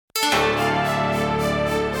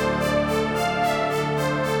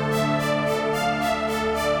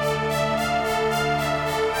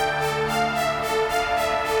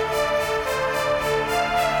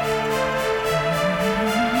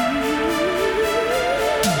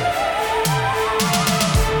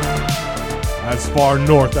as far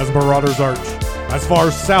north as Marauder's Arch, as far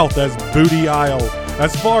south as Booty Isle,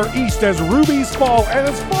 as far east as Ruby's Fall, and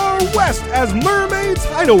as far west as Mermaid's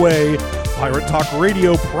Hideaway, Pirate Talk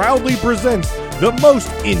Radio proudly presents the most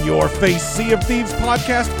in-your-face Sea of Thieves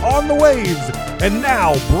podcast on the waves. And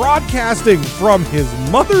now, broadcasting from his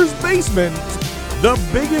mother's basement, the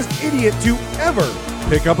biggest idiot to ever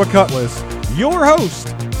pick up a cutlass, your host,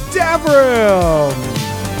 Davrim!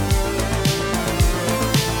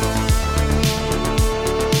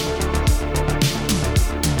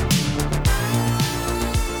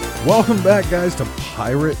 Welcome back, guys, to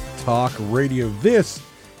Pirate Talk Radio. This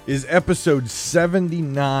is episode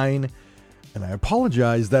 79, and I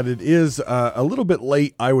apologize that it is a little bit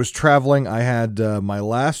late. I was traveling. I had my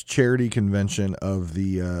last charity convention of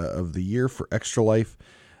the year for Extra Life.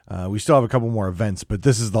 We still have a couple more events, but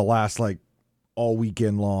this is the last all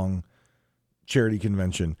weekend long charity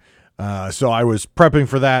convention. So I was prepping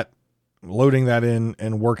for that, loading that in,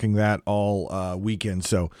 and working that all weekend.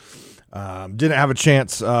 So didn't have a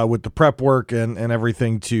chance with the prep work and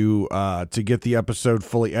everything to get the episode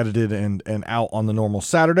fully edited and out on the normal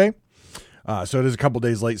Saturday. So it is a couple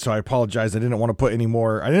days late, so I apologize. I didn't want to put any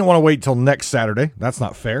more. I didn't want to wait till next Saturday. That's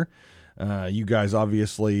not fair. You guys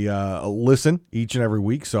obviously listen each and every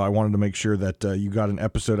week, so I wanted to make sure that you got an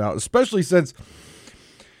episode out, especially since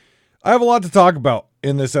I have a lot to talk about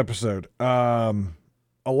in this episode.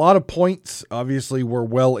 A lot of points. Obviously, we're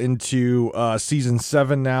well into Season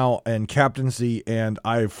 7 now and Captaincy, and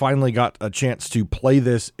I finally got a chance to play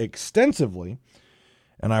this extensively,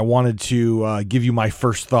 and I wanted to give you my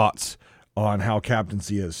first thoughts on how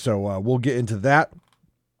Captaincy is. So we'll get into that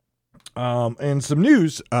and some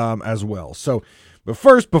news as well. So, but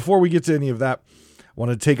first, before we get to any of that, I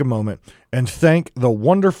want to take a moment and thank the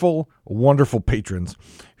wonderful, wonderful patrons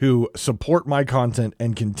who support my content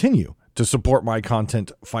and continue to support my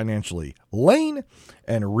content financially. Lane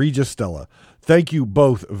and Regis Stella. Thank you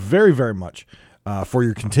both very, very much for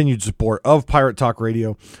your continued support of Pirate Talk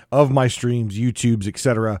Radio, of my streams, YouTubes,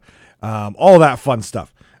 etc. All that fun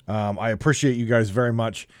stuff. I appreciate you guys very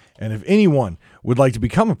much. And if anyone would like to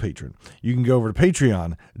become a patron, you can go over to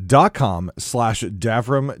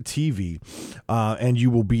patreon.com/DavrimTV, and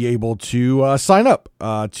you will be able to sign up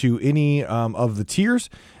to any of the tiers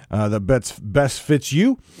that best fits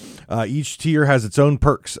you. Each tier has its own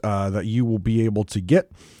perks that you will be able to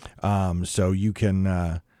get. So you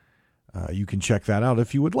can check that out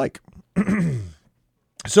if you would like.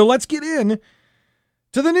 So let's get in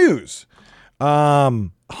to the news.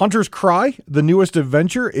 Hunter's Cry, the newest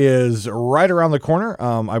adventure, is right around the corner.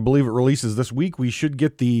 I believe it releases this week. We should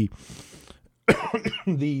get the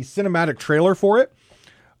the cinematic trailer for it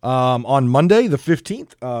on Monday, the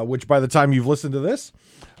 15th, which by the time you've listened to this,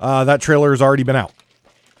 that trailer has already been out.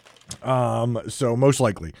 So most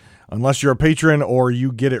likely, unless you're a patron or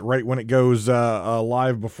you get it right when it goes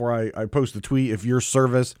live before I post the tweet, if your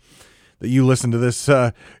service that you listen to this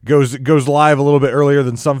goes live a little bit earlier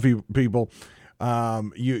than some people,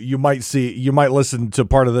 you might listen to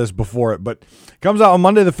part of this before it, but it comes out on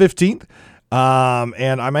Monday the 15th.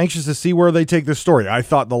 And I'm anxious to see where they take this story. I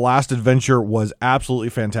thought the last adventure was absolutely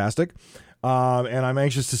fantastic. And I'm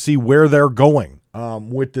anxious to see where they're going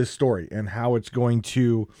with this story and how it's going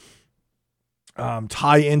to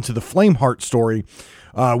tie into the Flameheart story,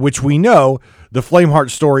 which we know the Flameheart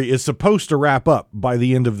story is supposed to wrap up by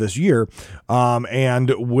the end of this year.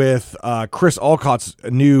 And with Chris Alcott's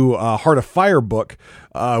new Heart of Fire book,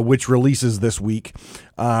 which releases this week,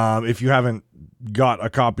 if you haven't got a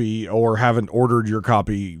copy or haven't ordered your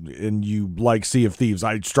copy and you like Sea of Thieves,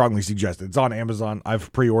 I strongly suggest it. It's on Amazon.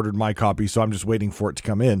 I've pre-ordered my copy, so I'm just waiting for it to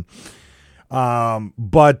come in. If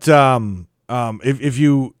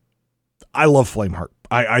you, I love Flameheart.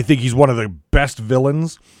 I think he's one of the best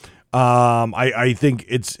villains. I think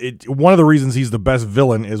it's one of the reasons he's the best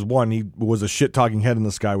villain is, one, he was a shit talking head in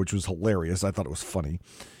the sky, which was hilarious. I thought it was funny.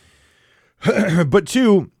 But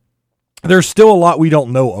two, there's still a lot we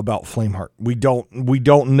don't know about Flameheart. We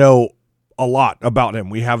don't know a lot about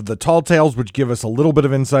him. We have the Tall Tales, which give us a little bit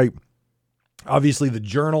of insight. Obviously, the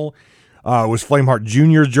journal was Flameheart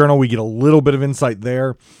Jr.'s journal. We get a little bit of insight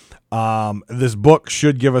there. This book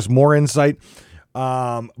should give us more insight.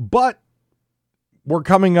 But we're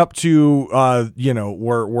coming up to,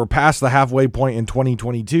 we're past the halfway point in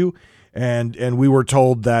 2022. And we were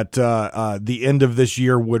told that the end of this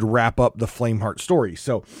year would wrap up the Flameheart story.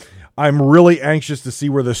 So I'm really anxious to see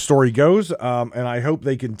where this story goes, and I hope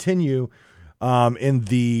they continue in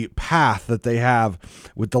the path that they have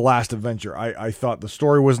with the last adventure. I thought the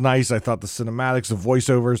story was nice. I thought the cinematics, the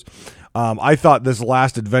voiceovers. I thought this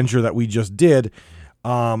last adventure that we just did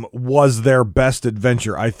was their best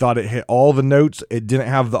adventure. I thought it hit all the notes. It didn't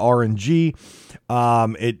have the RNG.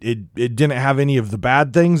 It didn't have any of the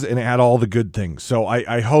bad things, and it had all the good things. So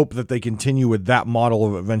I hope that they continue with that model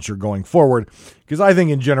of adventure going forward, because I think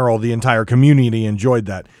in general the entire community enjoyed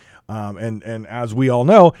that. And as we all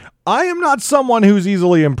know, I am not someone who's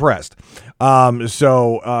easily impressed.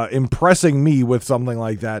 So impressing me with something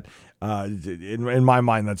like that, in my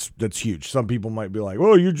mind, that's huge. Some people might be like,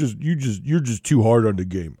 "Well, you're just too hard on the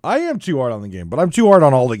game." I am too hard on the game, but I'm too hard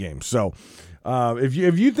on all the games. So, if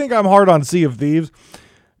you think I'm hard on Sea of Thieves,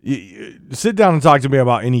 sit down and talk to me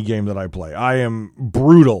about any game that I play. I am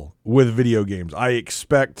brutal with video games. I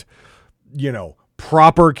expect,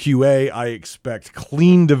 proper QA. I expect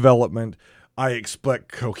clean development. I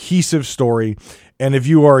expect cohesive story. And if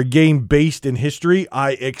you are a game based in history,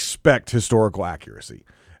 I expect historical accuracy.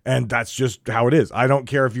 And that's just how it is. I don't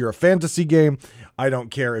care if you're a fantasy game. I don't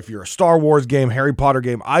care if you're a Star Wars game, Harry Potter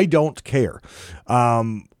game. I don't care.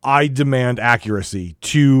 I demand accuracy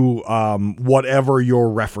to whatever you're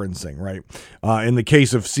referencing, right? In the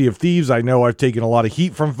case of Sea of Thieves, I know I've taken a lot of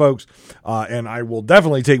heat from folks, and I will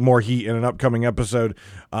definitely take more heat in an upcoming episode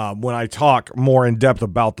when I talk more in depth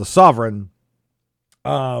about the Sovereign,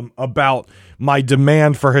 about my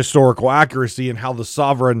demand for historical accuracy and how the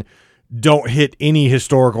Sovereign don't hit any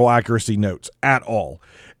historical accuracy notes at all.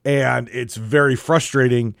 And it's very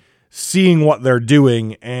frustrating seeing what they're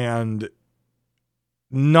doing and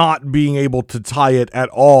not being able to tie it at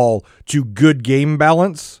all to good game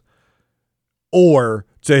balance or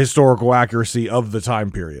to historical accuracy of the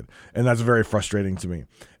time period. And that's very frustrating to me.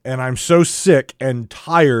 And I'm so sick and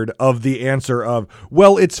tired of the answer of,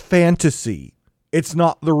 well, it's fantasy. It's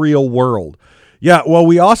not the real world. Yeah, well,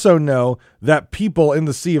 we also know that people in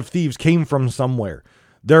the Sea of Thieves came from somewhere.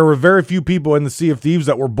 There were very few people in the Sea of Thieves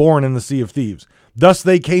that were born in the Sea of Thieves. Thus,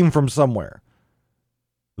 they came from somewhere.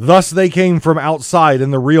 Thus, they came from outside in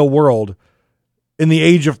the real world, in the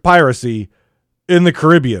age of piracy, in the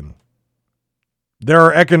Caribbean. There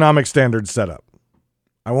are economic standards set up.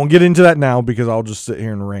 I won't get into that now because I'll just sit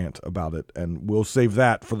here and rant about it, and we'll save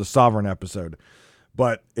that for the Sovereign episode.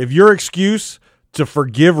 But if your excuse to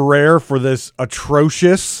forgive Rare for this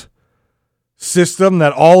atrocious system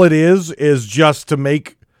that all it is just to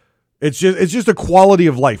make it's just a quality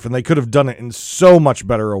of life, and they could have done it in so much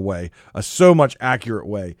better a way, a so much accurate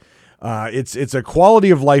way. It's a quality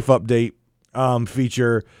of life update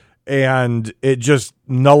feature, and it just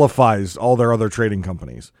nullifies all their other trading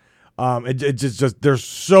companies. It just there's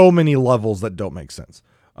so many levels that don't make sense.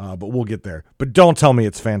 But we'll get there. But don't tell me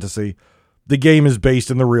it's fantasy. The game is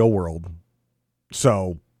based in the real world.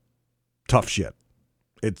 So, tough shit.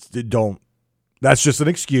 That's just an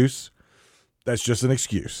excuse. That's just an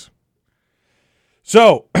excuse.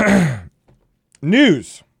 So,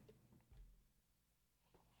 news.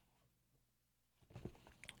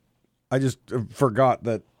 I just forgot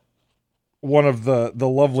that one of the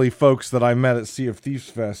lovely folks that I met at Sea of Thieves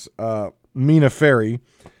Fest, Mina Ferry,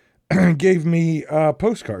 gave me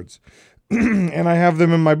postcards. And I have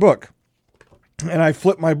them in my book. And I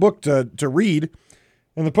flipped my book to read,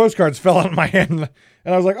 and the postcards fell out of my hand,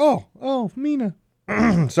 and I was like, oh, Mina.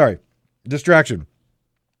 Sorry. Distraction.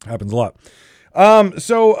 Happens a lot.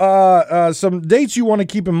 So some dates you want to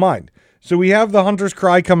keep in mind. So we have the Hunter's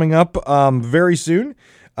Cry coming up very soon.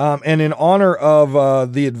 And in honor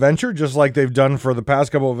of the adventure, just like they've done for the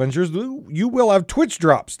past couple of adventures, you will have Twitch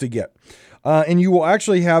drops to get. And you will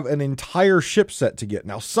actually have an entire ship set to get.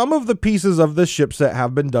 Now, some of the pieces of this ship set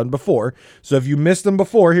have been done before. So if you missed them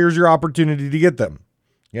before, here's your opportunity to get them.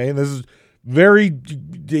 Okay, and this is they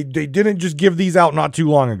didn't just give these out not too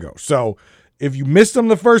long ago. So if you missed them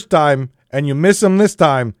the first time and you miss them this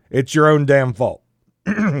time, it's your own damn fault.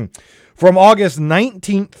 From August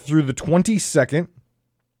 19th through the 22nd,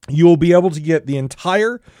 you will be able to get the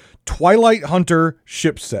entire Twilight Hunter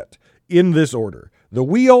ship set in this order. The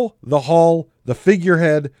wheel, the hull, the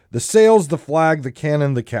figurehead, the sails, the flag, the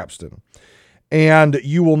cannon, the capstan. And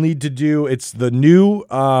you will need to do, it's the new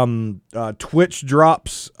Twitch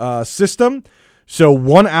drops system. So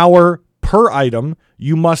 1 hour per item.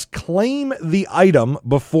 You must claim the item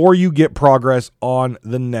before you get progress on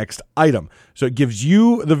the next item. So it gives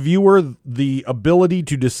you, the viewer, the ability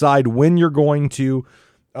to decide when you're going to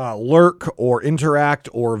lurk or interact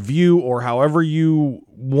or view or however you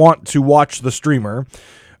want to watch the streamer.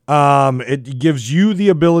 It gives you the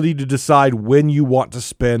ability to decide when you want to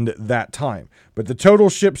spend that time. But the total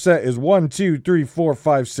ship set is 1, 2, 3, 4,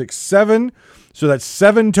 5, 6, 7. So that's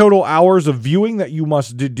 7 total hours of viewing that you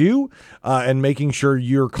must do and making sure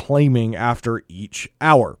you're claiming after each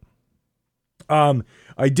hour.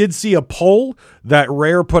 I did see a poll that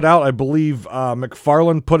Rare put out. I believe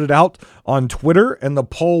McFarlane put it out on Twitter, and the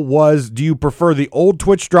poll was, do you prefer the old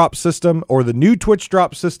Twitch drop system or the new Twitch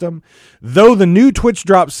drop system? Though the new Twitch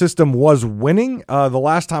drop system was winning, the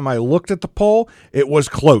last time I looked at the poll, it was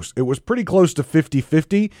close. It was pretty close to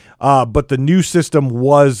 50-50, but the new system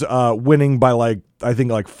was winning by I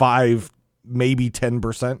think 5, maybe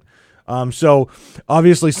 10%. So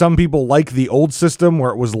obviously some people like the old system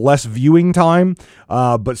where it was less viewing time,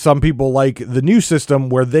 but some people like the new system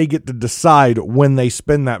where they get to decide when they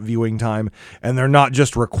spend that viewing time, and they're not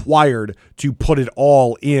just required to put it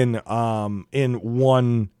all in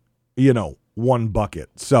one, one bucket.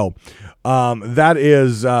 So that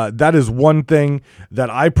is one thing that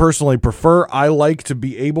I personally prefer. I like to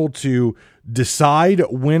be able to decide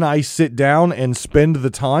when I sit down and spend the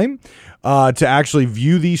time to actually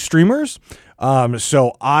view these streamers.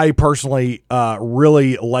 So I personally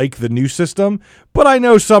really like the new system, but I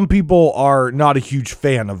know some people are not a huge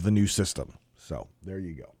fan of the new system. So there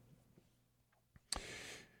you go.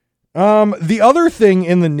 The other thing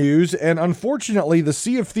in the news, and unfortunately the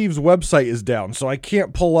Sea of Thieves website is down, so I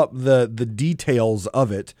can't pull up the details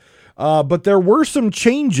of it. But there were some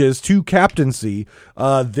changes to Captaincy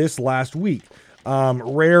this last week.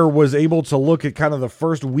 Rare was able to look at kind of the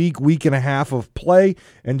first week and a half of play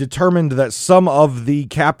and determined that some of the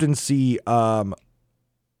Captaincy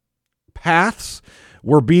paths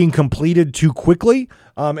were being completed too quickly.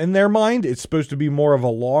 In their mind, it's supposed to be more of a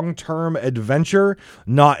long-term adventure,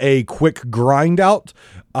 not a quick grind out.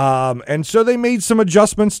 And so they made some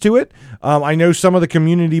adjustments to it. I know some of the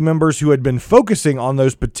community members who had been focusing on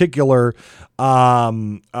those particular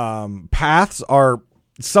paths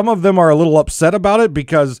some of them are a little upset about it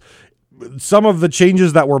because some of the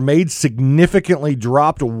changes that were made significantly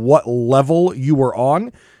dropped what level you were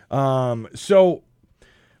on. So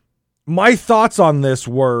my thoughts on this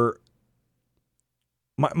were,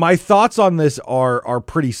 my thoughts on this are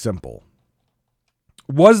pretty simple.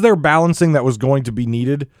 Was there balancing that was going to be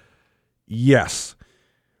needed? Yes.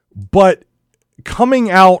 But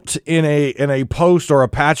coming out in a post or a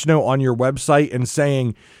patch note on your website and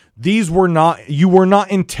saying, you were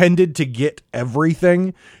not intended to get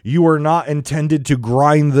everything. You were not intended to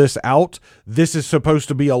grind this out. This is supposed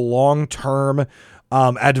to be a long-term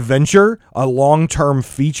adventure, a long-term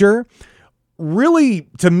feature. Really,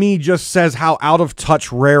 to me, just says how out of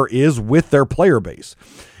touch Rare is with their player base.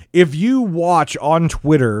 If you watch on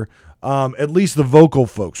Twitter, at least the vocal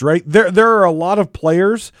folks, right? There are a lot of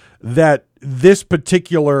players that this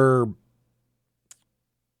particular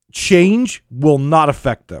change will not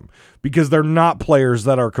affect them because they're not players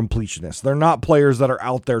that are completionists. They're not players that are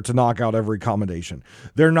out there to knock out every combination.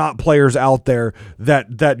 They're not players out there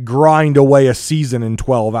that grind away a season in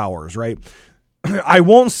 12 hours, right? I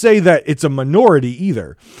won't say that it's a minority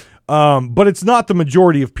either, but it's not the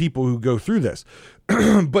majority of people who go through this.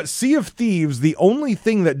 But Sea of Thieves, the only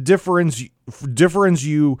thing that differentiates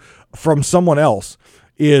you from someone else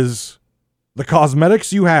is the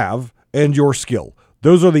cosmetics you have and your skill.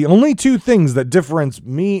 Those are the only two things that differentiate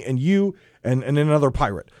me and you and another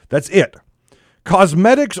pirate. That's it.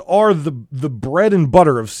 Cosmetics are the bread and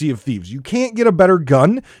butter of Sea of Thieves. You can't get a better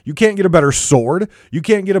gun. You can't get a better sword. You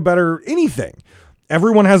can't get a better anything.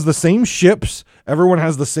 Everyone has the same ships. Everyone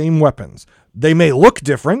has the same weapons. They may look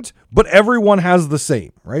different, but everyone has the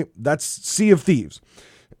same, right? That's Sea of Thieves.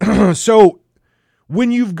 So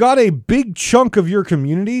when you've got a big chunk of your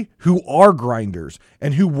community who are grinders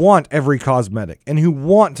and who want every cosmetic and who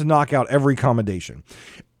want to knock out every commendation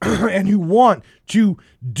and who want to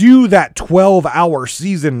do that 12-hour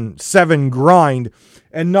season 7 grind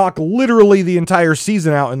and knock literally the entire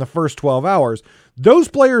season out in the first 12 hours, those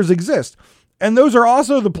players exist. And those are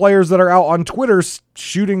also the players that are out on Twitter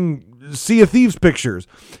shooting Sea of Thieves pictures.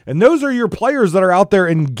 And those are your players that are out there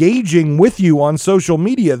engaging with you on social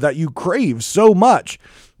media that you crave so much.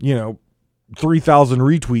 3,000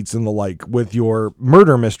 retweets and the like with your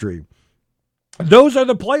murder mystery. Those are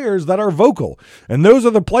the players that are vocal, and those are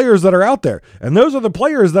the players that are out there, and those are the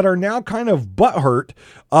players that are now kind of butthurt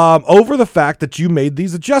over the fact that you made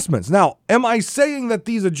these adjustments. Now, am I saying that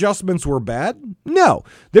these adjustments were bad? No,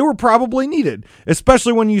 they were probably needed,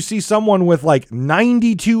 especially when you see someone with like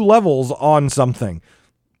 92 levels on something.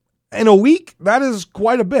 In a week, that is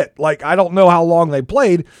quite a bit. Like, I don't know how long they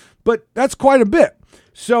played, but that's quite a bit.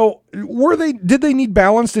 So did they need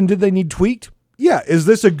balanced and did they need tweaked? Yeah. Is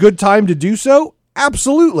this a good time to do so?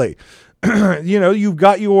 Absolutely. You've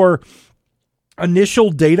got your initial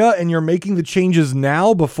data and you're making the changes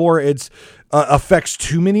now before it's affects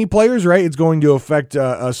too many players, right? It's going to affect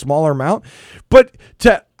a smaller amount. But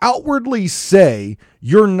to outwardly say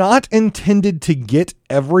you're not intended to get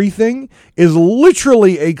everything is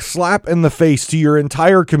literally a slap in the face to your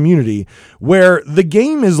entire community, where the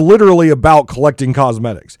game is literally about collecting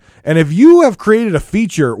cosmetics. And if you have created a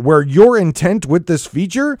feature where your intent with this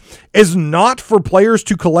feature is not for players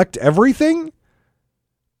to collect everything,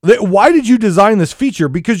 why did you design this feature?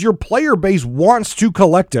 Because your player base wants to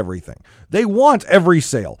collect everything. They want every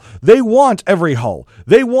sale. They want every hull.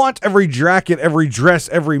 They want every jacket, every dress,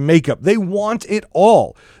 every makeup. They want it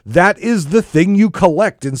all. That is the thing you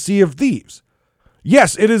collect in Sea of Thieves.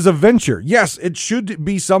 Yes, it is a venture. Yes, it should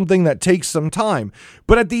be something that takes some time.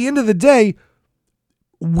 But at the end of the day,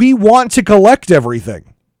 we want to collect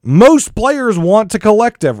everything. Most players want to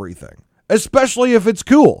collect everything, especially if it's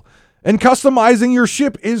cool. And customizing your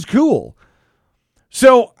ship is cool.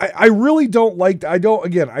 So I really don't like, I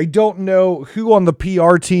don't know who on the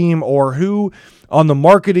PR team or who on the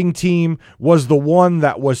marketing team was the one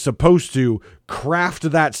that was supposed to craft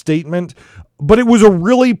that statement, but it was a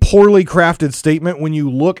really poorly crafted statement when you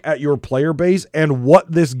look at your player base and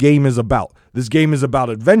what this game is about. This game is about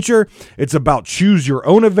adventure. It's about choose your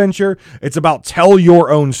own adventure. It's about tell your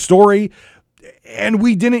own story. And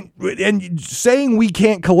saying we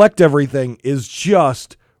can't collect everything is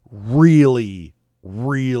just really,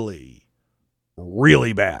 really,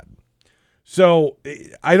 really bad. So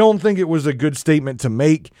I don't think it was a good statement to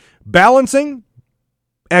make. Balancing,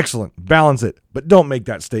 excellent. Balance it, but don't make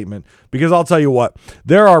that statement, because I'll tell you what,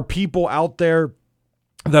 there are people out there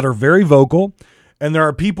that are very vocal, and there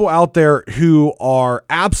are people out there who are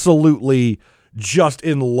absolutely just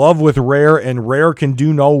in love with Rare, and Rare can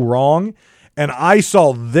do no wrong. And I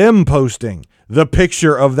saw them posting the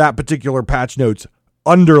picture of that particular patch notes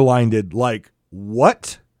underlined, like,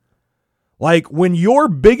 what? Like, when your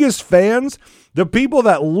biggest fans, the people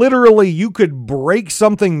that literally you could break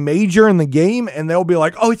something major in the game and they'll be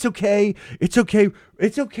like, oh, it's okay. It's okay.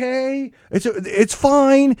 It's okay. It's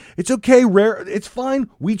fine. It's okay. Rare. It's fine.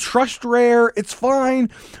 We trust Rare. It's fine.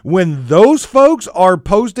 When those folks are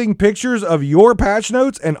posting pictures of your patch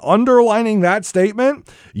notes and underlining that statement,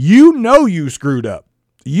 you know you screwed up.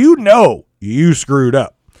 You know you screwed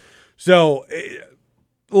up. So,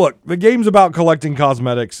 look, the game's about collecting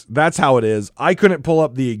cosmetics. That's how it is. I couldn't pull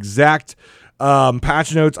up the exact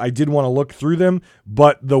patch notes. I did want to look through them,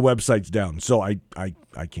 but the website's down, so I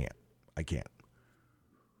can't. I can't.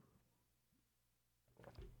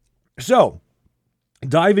 So,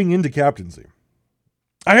 diving into Captaincy.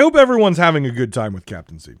 I hope everyone's having a good time with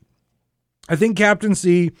Captaincy. I think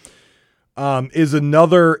Captaincy is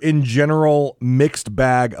another, in general, mixed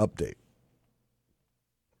bag update.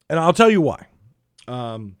 And I'll tell you why.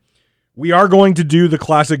 We are going to do the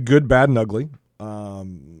classic good, bad, and ugly.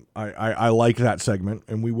 I like that segment,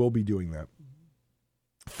 and we will be doing that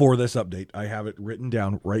for this update. I have it written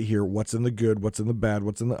down right here. What's in the good, what's in the bad,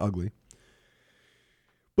 what's in the ugly.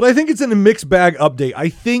 But I think it's in a mixed bag update. I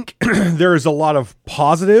think there is a lot of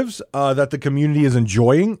positives that the community is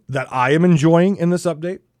enjoying, that I am enjoying in this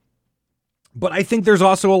update. But I think there's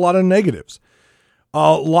also a lot of negatives.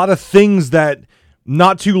 A lot of things that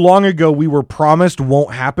not too long ago we were promised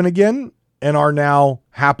won't happen again and are now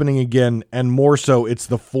happening again, and more so it's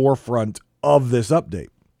the forefront of this update.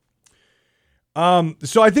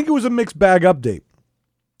 So I think it was a mixed bag update.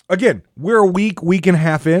 Again, we're a week and a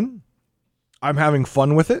half in. I'm having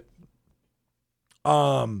fun with it.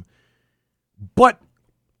 But,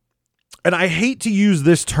 and I hate to use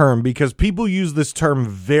this term because people use this term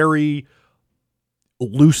very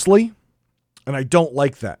loosely, and I don't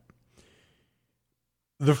like that.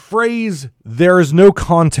 The phrase, there is no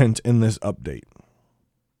content in this update.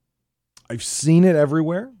 I've seen it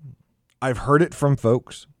everywhere. I've heard it from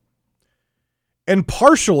folks. And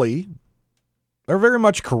partially, they're very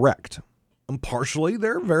much correct. And partially,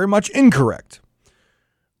 they're very much incorrect.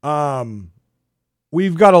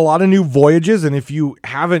 We've got a lot of new voyages, and if you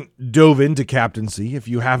haven't dove into Captaincy, if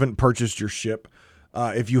you haven't purchased your ship,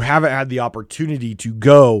 if you haven't had the opportunity to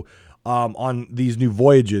go on these new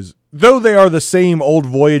voyages, though they are the same old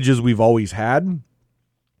voyages we've always had,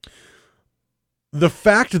 the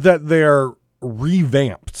fact that they're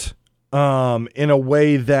revamped in a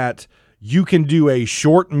way that you can do a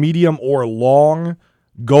short, medium, or long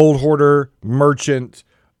gold hoarder, merchant,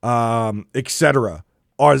 etc.,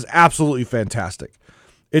 is absolutely fantastic.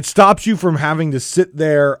 It stops you from having to sit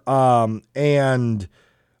there and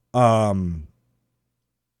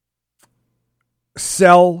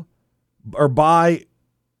sell or buy,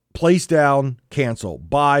 place down, cancel,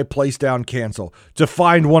 buy, place down, cancel to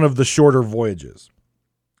find one of the shorter voyages.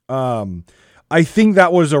 I think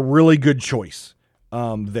that was a really good choice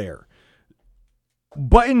there.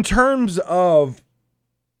 But in terms of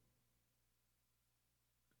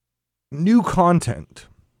new content.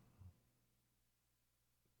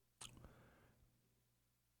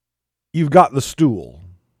 You've got the stool.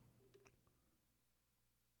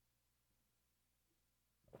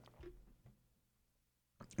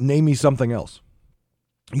 Name me something else.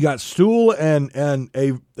 You got stool and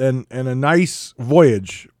a nice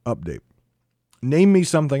voyage update. Name me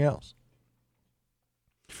something else.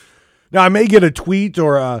 Now I may get a tweet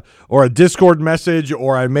or a Discord message,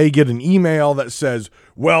 or I may get an email that says,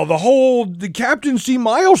 "Well, the Captaincy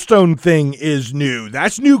milestone thing is new.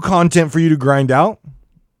 That's new content for you to grind out."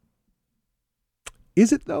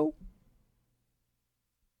 Is it though?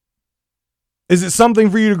 Is it something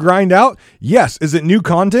for you to grind out? Yes. Is it new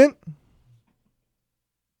content?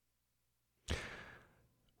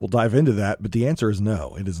 We'll dive into that, but the answer is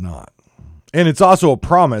no, it is not. And it's also a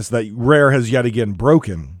promise that Rare has yet again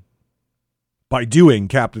broken by doing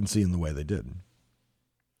Captaincy in the way they did.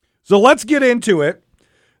 So let's get into it.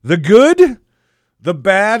 The good, the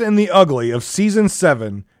bad, and the ugly of Season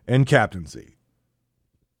 7 and Captaincy.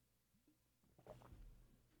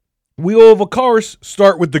 We will, of course,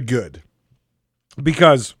 start with the good,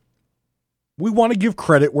 because we want to give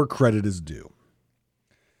credit where credit is due.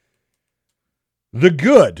 The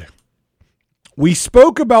good. We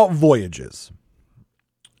spoke about voyages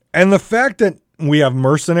and the fact that we have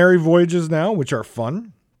mercenary voyages now, which are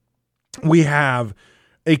fun. We have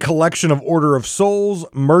a collection of Order of Souls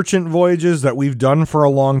merchant voyages that we've done for a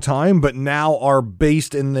long time, but now are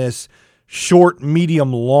based in this short,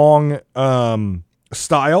 medium, long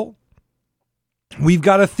style. We've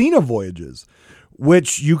got Athena voyages,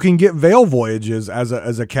 which you can get Veil voyages as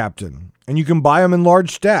a captain, and you can buy them in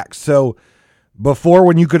large stacks. So before,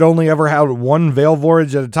 when you could only ever have one Veil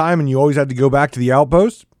voyage at a time and you always had to go back to the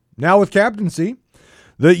outpost, now with Captaincy,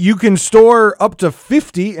 that you can store up to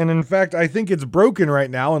 50, and in fact, I think it's broken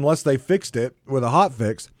right now unless they fixed it with a hot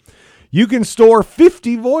fix. You can store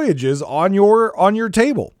 50 voyages on your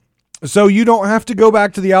table. So you don't have to go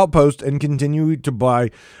back to the outpost and continue to buy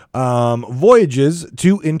voyages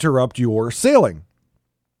to interrupt your sailing.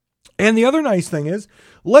 And the other nice thing is,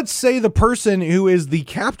 let's say the person who is the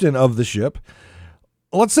captain of the ship,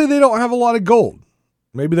 let's say they don't have a lot of gold.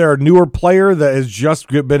 Maybe they're a newer player that has just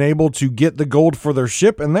been able to get the gold for their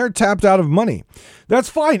ship and they're tapped out of money. That's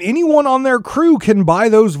fine. Anyone on their crew can buy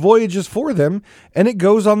those voyages for them, and it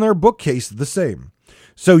goes on their bookcase the same.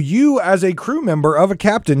 So you, as a crew member of a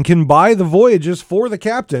captain, can buy the voyages for the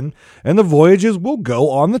captain, and the voyages will go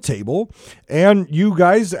on the table, and you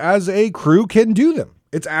guys as a crew can do them.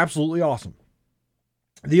 It's absolutely awesome.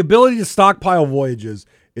 The ability to stockpile voyages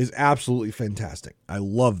is absolutely fantastic. I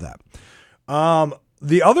love that.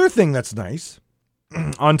 The other thing that's nice,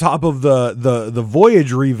 on top of the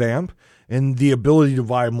voyage revamp and the ability to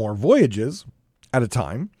buy more voyages at a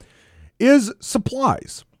time, is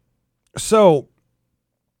supplies. So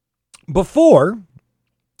before,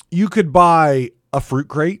 you could buy a fruit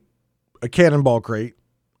crate, a cannonball crate,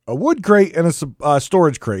 a wood crate, and a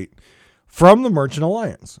storage crate from the Merchant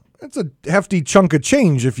Alliance. That's a hefty chunk of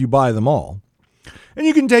change if you buy them all. And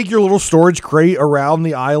you can take your little storage crate around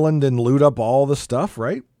the island and loot up all the stuff,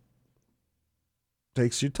 right?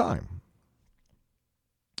 Takes your time.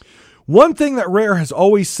 One thing that Rare has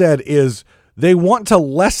always said is they want to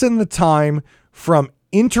lessen the time from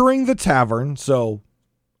entering the tavern, so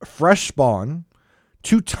fresh spawn,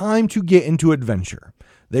 to time to get into adventure.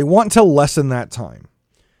 They want to lessen that time.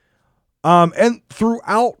 And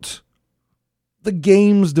throughout the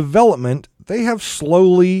game's development, they have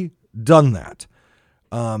slowly done that.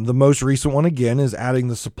 The most recent one, again, is adding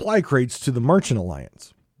the supply crates to the Merchant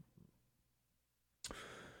Alliance.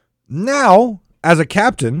 Now, as a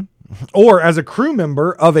captain, or as a crew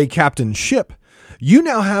member of a captain's ship, you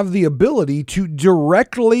now have the ability to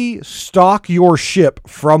directly stock your ship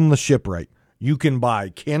from the shipwright. You can buy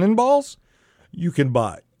cannonballs, you can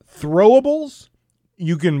buy throwables,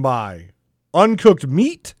 you can buy uncooked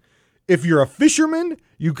meat. If you're a fisherman,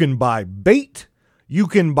 you can buy bait, you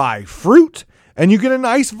can buy fruit, and you get a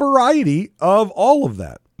nice variety of all of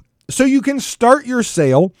that. So you can start your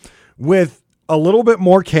sail with a little bit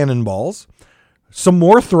more cannonballs, some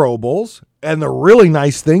more throwables, and the really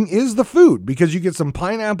nice thing is the food, because you get some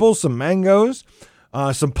pineapples, some mangoes,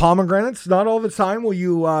 some pomegranates. Not all the time will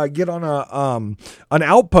you get on an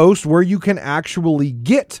outpost where you can actually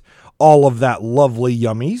get all of that lovely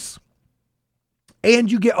yummies.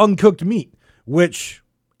 And you get uncooked meat, which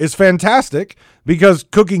is fantastic because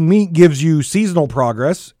cooking meat gives you seasonal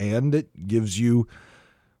progress and it gives you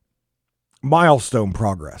milestone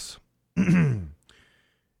progress.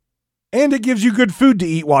 And it gives you good food to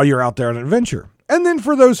eat while you're out there on an adventure. And then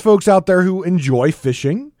for those folks out there who enjoy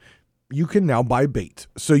fishing, you can now buy bait.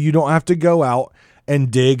 So you don't have to go out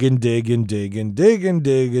and dig and dig and dig and dig and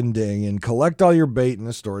dig and dig and collect all your bait in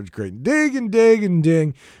the storage crate. Dig and dig and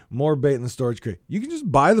dig more bait in the storage crate. You can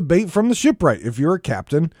just buy the bait from the shipwright if you're a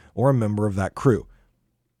captain or a member of that crew.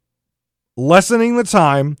 Lessening the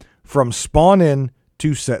time from spawn in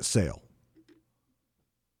to set sail.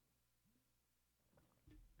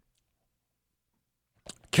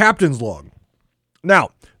 Captain's log.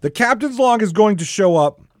 Now, the captain's log is going to show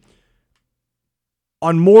up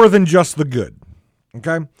on more than just the good.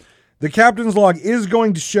 Okay? The captain's log is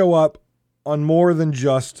going to show up on more than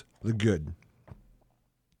just the good.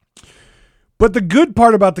 But the good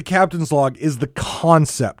part about the captain's log is the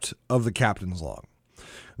concept of the captain's log.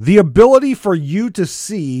 The ability for you to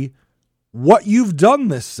see what you've done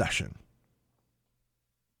this session.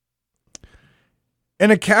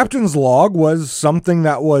 And a captain's log was something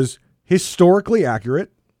that was historically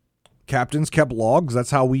accurate. Captains kept logs. That's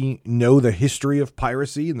how we know the history of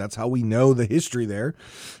piracy, and that's how we know the history there.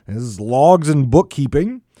 Is logs and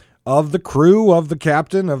bookkeeping of the crew, of the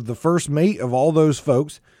captain, of the first mate, of all those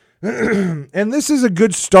folks. And this is a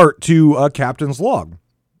good start to a captain's log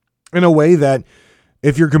in a way that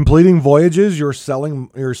if you're completing voyages, you're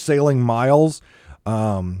sailing miles,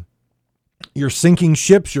 you're sinking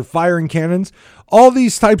ships, you're firing cannons, all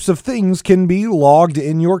these types of things can be logged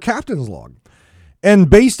in your captain's log. And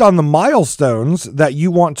based on the milestones that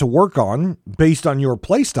you want to work on, based on your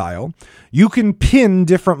playstyle, you can pin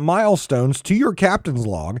different milestones to your captain's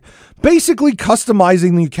log, basically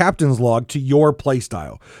customizing the captain's log to your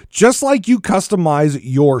playstyle. Just like you customize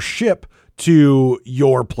your ship to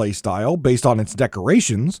your playstyle based on its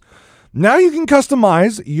decorations, now you can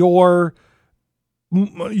customize your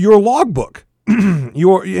logbook.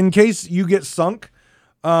 In case you get sunk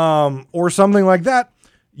or something like that,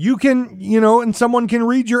 you can, and someone can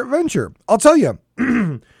read your adventure. I'll tell you,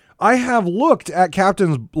 I have looked at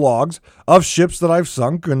captain's logs of ships that I've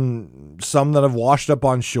sunk and some that have washed up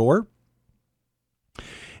on shore.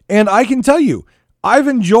 And I can tell you, I've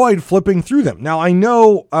enjoyed flipping through them. Now, I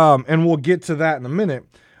know, and we'll get to that in a minute,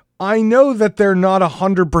 I know that they're not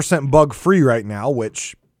 100% bug-free right now,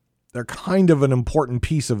 which they're kind of an important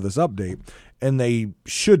piece of this update, and they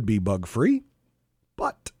should be bug-free,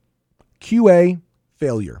 but QA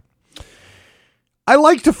failure. I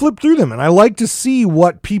like to flip through them, and I like to see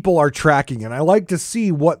what people are tracking, and I like to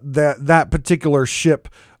see what that particular ship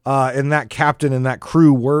and that captain and that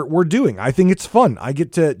crew were doing. I think it's fun. I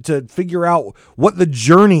get to figure out what the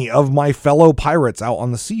journey of my fellow pirates out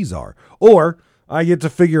on the seas are, or I get to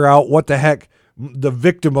figure out what the heck the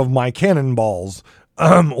victim of my cannonballs,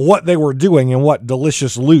 what they were doing and what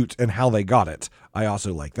delicious loot and how they got it. I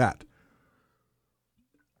also like that.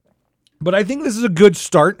 But I think this is a good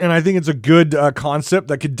start, and I think it's a good concept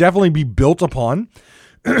that could definitely be built upon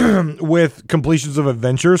with completions of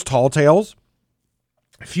adventures, tall tales,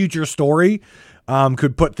 future story.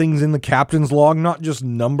 Could put things in the captain's log, not just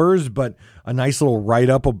numbers, but a nice little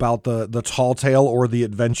write-up about the tall tale or the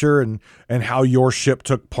adventure and how your ship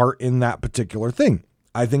took part in that particular thing.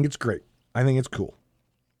 I think it's great. I think it's cool.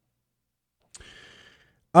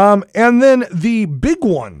 And then the big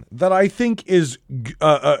one that I think is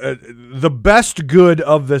the best good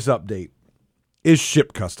of this update is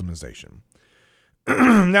ship customization.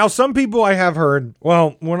 Now, some people I have heard,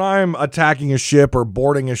 well, when I'm attacking a ship or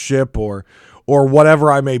boarding a ship or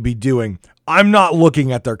whatever I may be doing, I'm not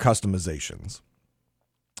looking at their customizations.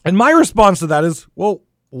 And my response to that is, well,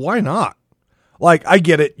 why not? Like, I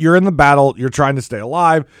get it. You're in the battle. You're trying to stay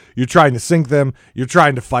alive. You're trying to sink them. You're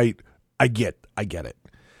trying to fight. I get it.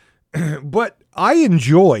 But I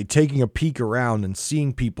enjoy taking a peek around and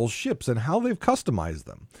seeing people's ships and how they've customized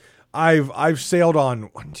them. I've sailed on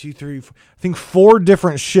 4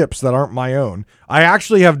 different ships that aren't my own. I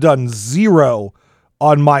actually have done 0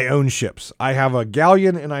 on my own ships. I have a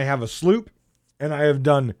galleon and I have a sloop, and I have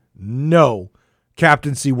done no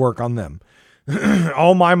captaincy work on them.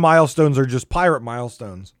 All my milestones are just pirate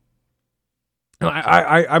milestones.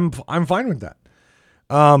 And I'm fine with that.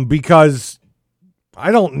 Because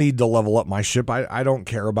I don't need to level up my ship. I don't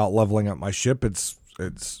care about leveling up my ship.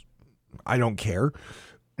 I don't care.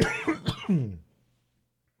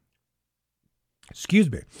 Excuse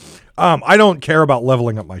me. I don't care about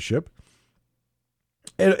leveling up my ship.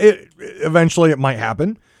 Eventually it might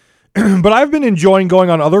happen. But I've been enjoying going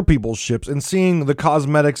on other people's ships and seeing the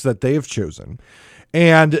cosmetics that they have chosen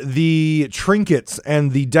and the trinkets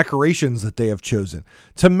and the decorations that they have chosen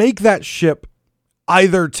to make that ship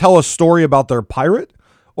either tell a story about their pirate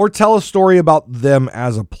or tell a story about them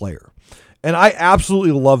as a player. And I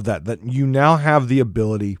absolutely love that you now have the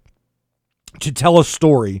ability to tell a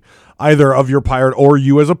story, either of your pirate or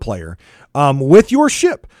you as a player, with your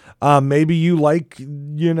ship. Maybe you like,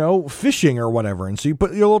 fishing or whatever, and so you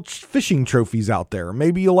put your little fishing trophies out there.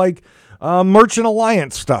 Maybe you like Merchant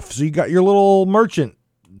Alliance stuff, so you got your little merchant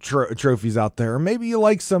trophies out there. Or maybe you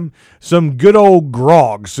like some good old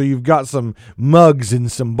grog, so you've got some mugs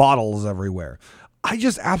and some bottles everywhere. I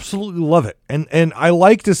just absolutely love it, and I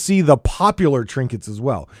like to see the popular trinkets as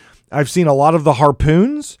well. I've seen a lot of the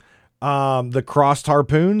harpoons. The crossed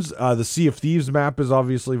harpoons, the Sea of Thieves map is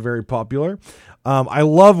obviously very popular. I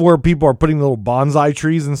love where people are putting little bonsai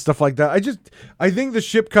trees and stuff like that. I think the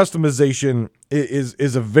ship customization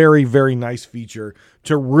is a very, very nice feature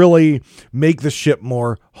to really make the ship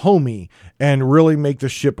more homey and really make the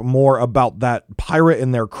ship more about that pirate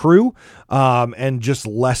and their crew, and just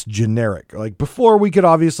less generic. Like before, we could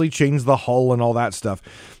obviously change the hull and all that stuff,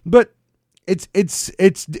 but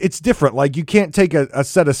it's different. Like you can't take a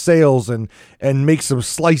set of sails and make some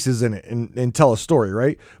slices in it and tell a story,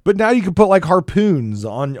 right? But now you can put like harpoons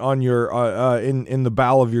on your in the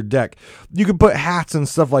bow of your deck. You can put hats and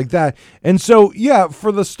stuff like that. And so yeah,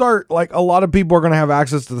 for the start, like a lot of people are going to have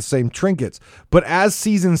access to the same trinkets. But as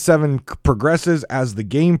season 7 progresses, as the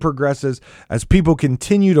game progresses, as people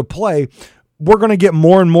continue to play, we're going to get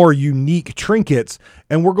more and more unique trinkets,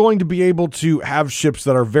 and we're going to be able to have ships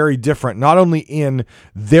that are very different, not only in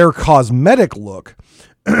their cosmetic look,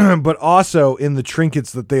 but also in the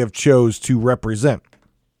trinkets that they have chose to represent.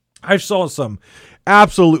 I saw some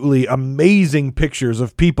absolutely amazing pictures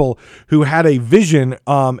of people who had a vision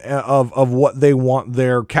of what they want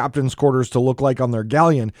their captain's quarters to look like on their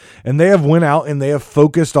galleon, and they have went out and they have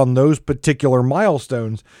focused on those particular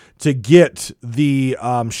milestones to get the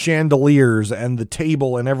chandeliers and the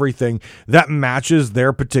table and everything that matches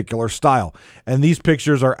their particular style. And these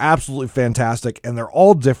pictures are absolutely fantastic, and they're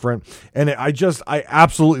all different. And I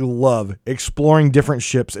absolutely love exploring different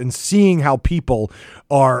ships and seeing how people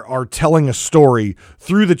are telling a story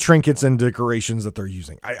through the trinkets and decorations that they're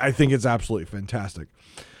using. I think it's absolutely fantastic.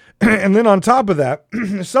 And then on top of that,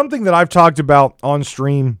 something that I've talked about on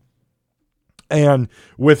stream and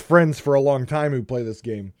with friends for a long time who play this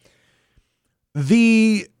game,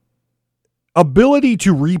 the ability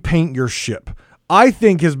to repaint your ship, I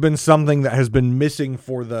think, has been something that has been missing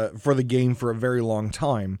for the game for a very long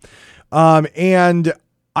time. And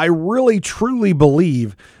I really truly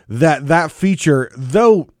believe that feature,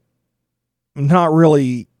 though not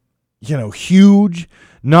really, huge,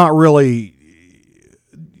 not really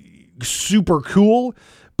super cool,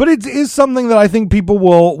 but it is something that I think people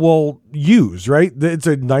will use, right? It's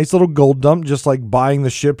a nice little gold dump, just like buying the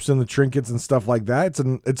ships and the trinkets and stuff like that.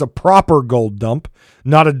 It's a proper gold dump,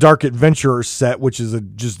 not a Dark Adventurer set, which is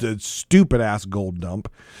just a stupid ass gold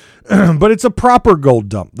dump. But it's a proper gold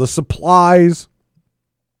dump. The supplies,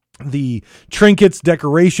 the trinkets,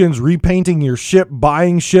 decorations, repainting your ship,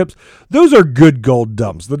 buying ships, those are good gold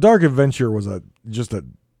dumps. The Dark Adventure was just a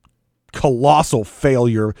colossal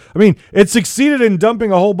failure. I mean, it succeeded in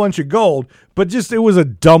dumping a whole bunch of gold, but it was a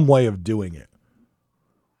dumb way of doing it.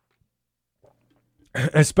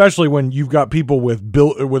 Especially when you've got people with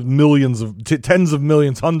millions of, tens of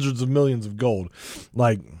millions, hundreds of millions of gold.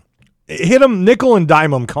 Like, hit them, nickel and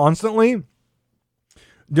dime them constantly.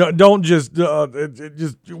 Don't just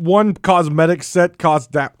one cosmetic set costs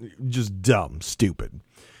that, just dumb, stupid.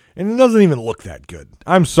 And it doesn't even look that good.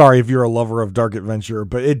 I'm sorry if you're a lover of Dark Adventure,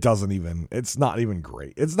 but it's not even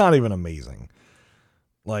great. It's not even amazing.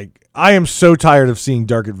 Like, I am so tired of seeing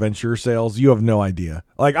Dark Adventure sales. You have no idea.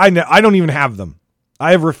 Like, I don't even have them.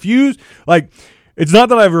 I have refused. Like, it's not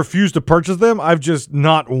that I've refused to purchase them. I've just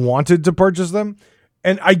not wanted to purchase them.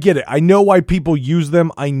 And I get it. I know why people use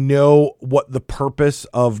them. I know what the purpose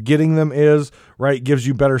of getting them is, right? It gives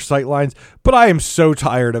you better sight lines. But I am so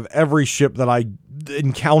tired of every ship that I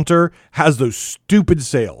encounter has those stupid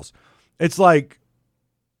sales. It's like,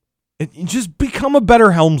 just become a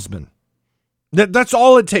better helmsman. That's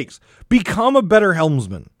all it takes. Become a better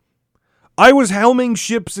helmsman. I was helming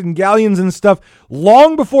ships and galleons and stuff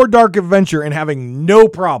long before Dark Adventure and having no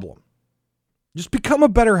problem. Just become a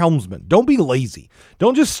better helmsman. Don't be lazy.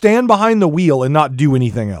 Don't just stand behind the wheel and not do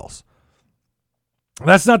anything else.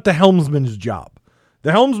 That's not the helmsman's job.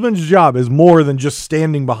 The helmsman's job is more than just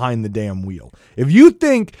standing behind the damn wheel. If you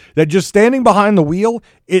think that just standing behind the wheel,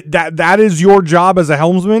 that is your job as a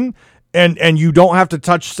helmsman, and you don't have to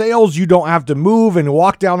touch sails, you don't have to move and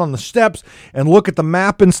walk down on the steps and look at the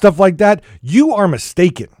map and stuff like that, you are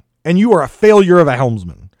mistaken, and you are a failure of a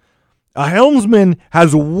helmsman. A helmsman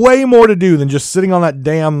has way more to do than just sitting on that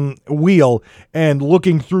damn wheel and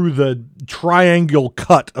looking through the triangle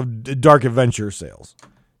cut of Dark Adventure sales.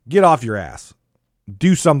 Get off your ass.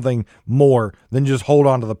 Do something more than just hold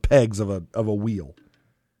on to the pegs of a wheel.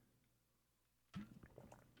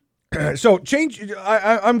 So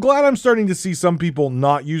I'm glad I'm starting to see some people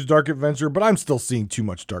not use Dark Adventure, but I'm still seeing too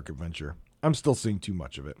much Dark Adventure. I'm still seeing too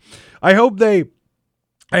much of it. I hope they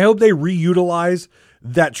reutilize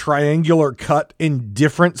that triangular cut in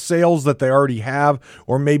different sales that they already have,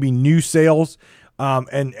 or maybe new sales,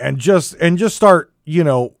 and just start,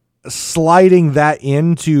 sliding that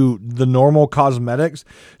into the normal cosmetics,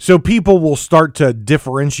 so people will start to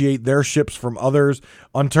differentiate their ships from others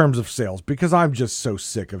on terms of sales, because I'm just so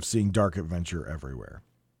sick of seeing Dark Adventure everywhere.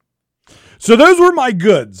 So those were my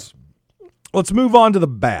goods. Let's move on to the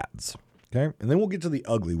bads. Okay. And then we'll get to the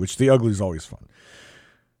ugly, which the ugly is always fun.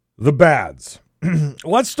 The bads.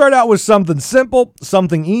 Let's start out with something simple,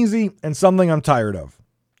 something easy, and something I'm tired of.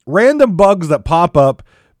 Random bugs that pop up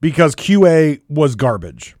because QA was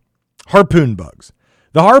garbage. Harpoon bugs.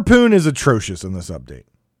 The harpoon is atrocious in this update.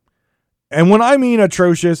 And when I mean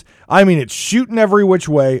atrocious, I mean it's shooting every which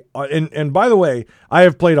way. And by the way, I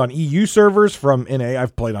have played on EU servers from NA.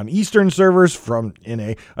 I've played on Eastern servers from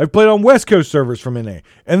NA. I've played on West Coast servers from NA.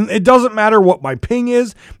 And it doesn't matter what my ping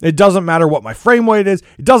is. It doesn't matter what my frame rate is.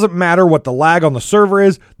 It doesn't matter what the lag on the server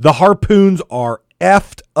is. The harpoons are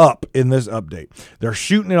effed up in this update. They're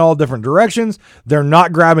shooting in all different directions. They're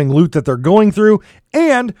not grabbing loot that they're going through.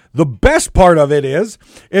 And the best part of it is,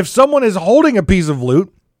 if someone is holding a piece of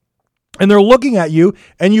loot and they're looking at you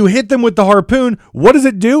and you hit them with the harpoon, what does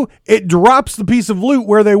it do? It drops the piece of loot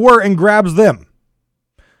where they were and grabs them.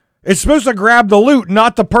 It's supposed to grab the loot,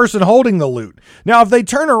 not the person holding the loot. Now, if they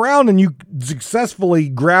turn around and you successfully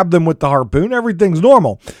grab them with the harpoon, everything's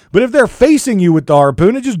normal. But if they're facing you with the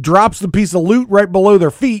harpoon, it just drops the piece of loot right below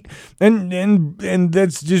their feet, and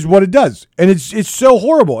that's just what it does. And it's so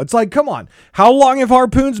horrible. It's like, come on. How long have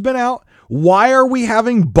harpoons been out? Why are we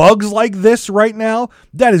having bugs like this right now?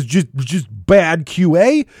 That is just bad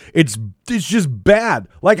QA. It's just bad.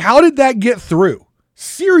 Like, how did that get through?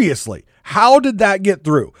 Seriously. How did that get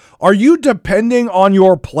through? Are you depending on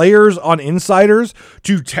your players, on insiders,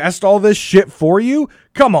 to test all this shit for you?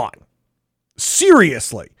 Come on.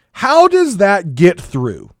 Seriously. How does that get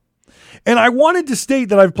through? And I wanted to state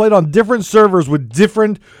that I've played on different servers with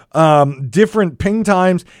different ping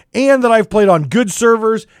times, and that I've played on good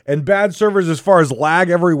servers and bad servers as far as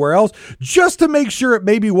lag everywhere else, just to make sure it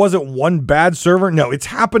maybe wasn't one bad server. No, it's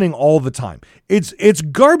happening all the time. It's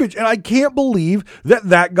garbage, and I can't believe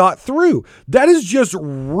that got through. That is just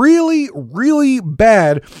really, really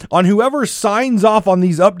bad on whoever signs off on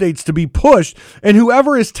these updates to be pushed and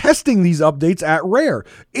whoever is testing these updates at Rare.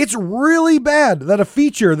 It's really bad that a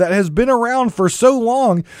feature that has been around for so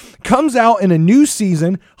long comes out in a new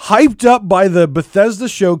season, hyped up by the Bethesda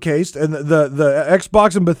showcase and the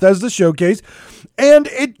Xbox and Bethesda showcase, and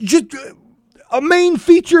it just, a main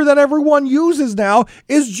feature that everyone uses now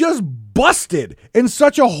is just busted in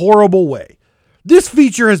such a horrible way. This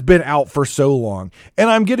feature has been out for so long, and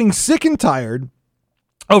I'm getting sick and tired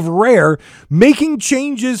of Rare making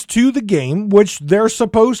changes to the game, which they're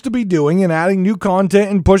supposed to be doing, and adding new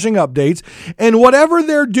content and pushing updates, and whatever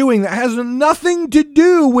they're doing that has nothing to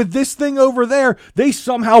do with this thing over there, they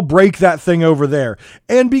somehow break that thing over there.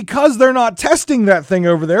 And because they're not testing that thing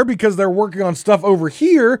over there, because they're working on stuff over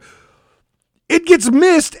here, it gets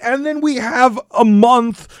missed, and then we have a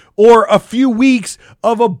month or a few weeks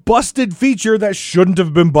of a busted feature that shouldn't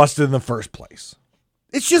have been busted in the first place.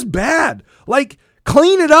 It's just bad. Like,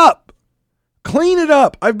 clean it up. Clean it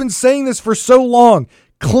up. I've been saying this for so long.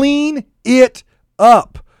 Clean it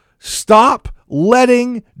up. Stop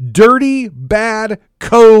letting dirty, bad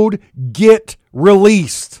code get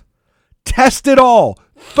released. Test it all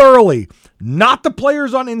thoroughly. Not the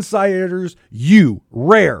players on Insiders. You,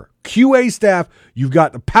 Rare, QA staff, you've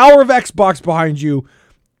got the power of Xbox behind you.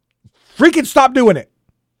 Freaking stop doing it.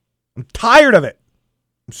 I'm tired of it.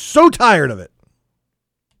 I'm so tired of it.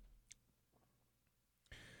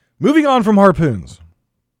 Moving on from harpoons.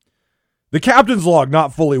 The captain's log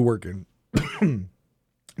not fully working.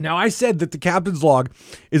 Now, I said that the captain's log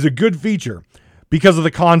is a good feature because of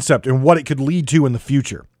the concept and what it could lead to in the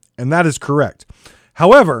future. And that is correct.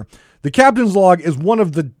 However, the captain's log is one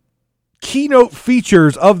of the keynote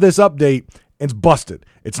features of this update, and it's busted.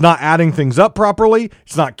 It's not adding things up properly.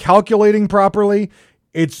 It's not calculating properly.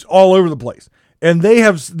 It's all over the place. And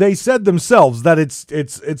they said themselves that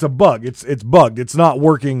it's a bug. It's bugged. It's not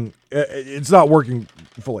working. It's not working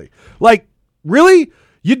fully. Like, really?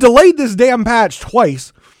 You delayed this damn patch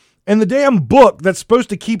twice, and the damn book that's supposed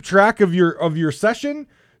to keep track of your session.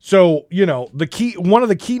 So, one of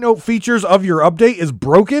the keynote features of your update is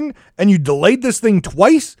broken, and you delayed this thing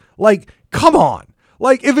twice? Like, come on.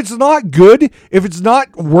 Like, if it's not good, if it's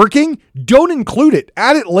not working, don't include it.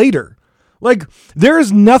 Add it later. Like, there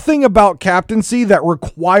is nothing about Captaincy that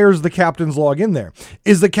requires the captain's log in there.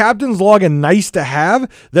 Is the captain's log a nice to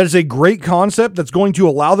have? That is a great concept that's going to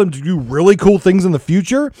allow them to do really cool things in the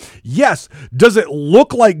future? Yes. Does it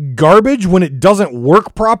look like garbage when it doesn't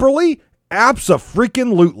work properly?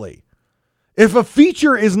 Abso-freaking-lutely. If a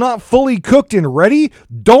feature is not fully cooked and ready,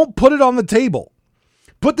 don't put it on the table.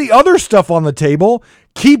 Put the other stuff on the table,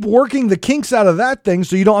 keep working the kinks out of that thing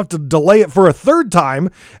so you don't have to delay it for a third time,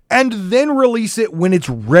 and then release it when it's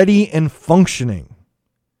ready and functioning.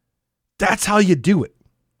 That's how you do it.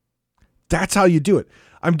 That's how you do it.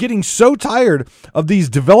 I'm getting so tired of these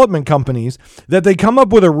development companies that they come up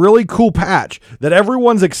with a really cool patch that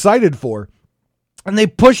everyone's excited for, and they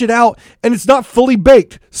push it out, and it's not fully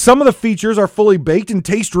baked. Some of the features are fully baked and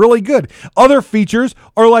taste really good. Other features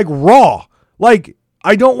are like raw. Like,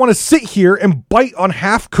 I don't want to sit here and bite on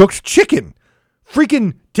half-cooked chicken.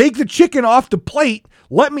 Freaking take the chicken off the plate,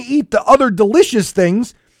 let me eat the other delicious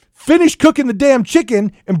things, finish cooking the damn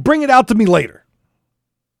chicken, and bring it out to me later.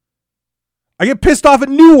 I get pissed off at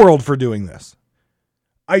New World for doing this.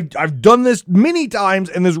 I've done this many times,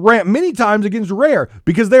 and this rant many times against Rare,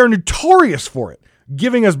 because they are notorious for it,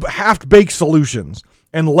 giving us half-baked solutions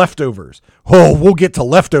and leftovers. Oh, we'll get to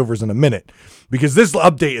leftovers in a minute, because this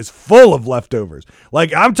update is full of leftovers.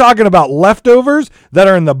 Like, I'm talking about leftovers that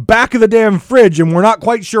are in the back of the damn fridge, and we're not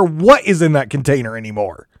quite sure what is in that container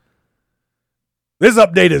anymore. This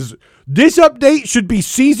update should be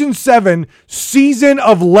Season 7, Season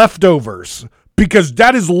of Leftovers, because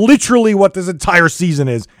that is literally what this entire season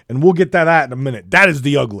is, and we'll get to that in a minute. That is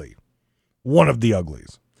the ugly. One of the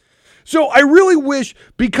uglies. So I really wish,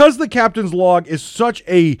 because the captain's log is such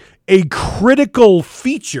a critical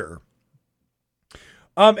feature,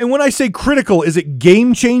 and when I say critical, is it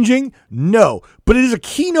game-changing? No, but it is a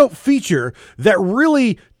keynote feature that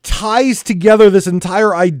really ties together this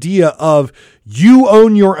entire idea of you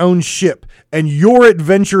own your own ship and your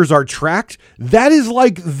adventures are tracked. That is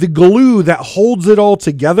like the glue that holds it all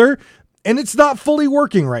together, and it's not fully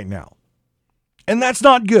working right now. And that's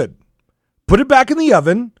not good. Put it back in the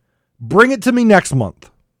oven. Bring it to me next month.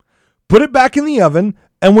 Put it back in the oven,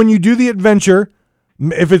 and when you do the adventure,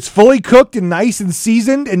 if it's fully cooked and nice and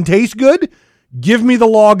seasoned and tastes good, give me the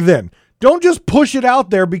log then. Don't just push it out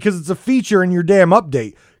there because it's a feature in your damn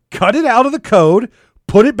update. Cut it out of the code,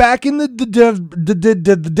 put it back in the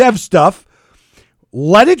dev stuff,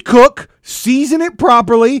 let it cook, season it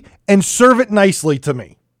properly, and serve it nicely to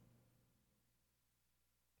me.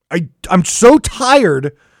 I'm so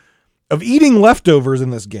tired of eating leftovers in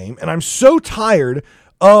this game, and I'm so tired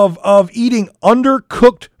of eating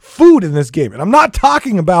undercooked food in this game. And I'm not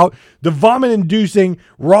talking about the vomit-inducing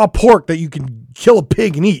raw pork that you can kill a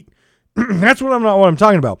pig and eat. That's what I'm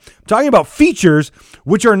talking about. I'm talking about features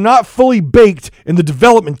which are not fully baked in the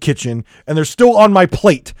development kitchen, and they're still on my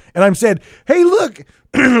plate. And I'm saying, hey, look,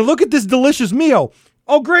 look at this delicious meal.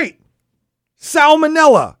 Oh, great.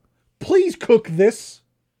 Salmonella. Please cook this.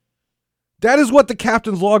 That is what the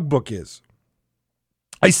captain's logbook is.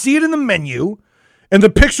 I see it in the menu, and the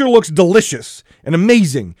picture looks delicious and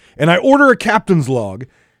amazing. And I order a captain's log,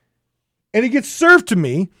 and it gets served to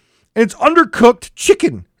me, and it's undercooked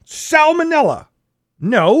chicken. Salmonella.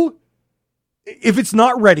 No. If it's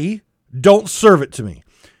not ready, don't serve it to me.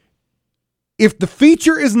 If the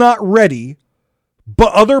feature is not ready,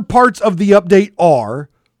 but other parts of the update are,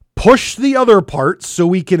 push the other parts so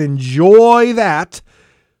we can enjoy that,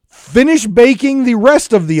 finish baking the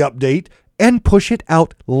rest of the update, and push it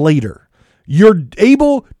out later. You're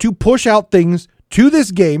able to push out things to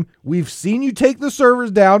this game. We've seen you take the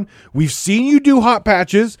servers down. We've seen you do hot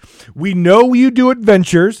patches. We know you do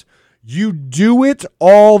adventures. You do it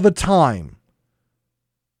all the time.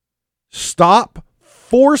 Stop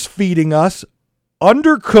force feeding us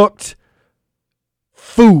undercooked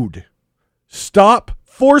food. Stop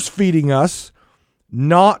force feeding us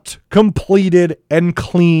not completed and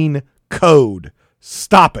clean code.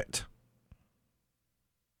 Stop it.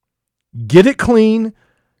 Get it clean.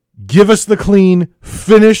 Give us the clean,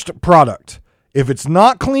 finished product. If it's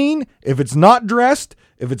not clean, if it's not dressed,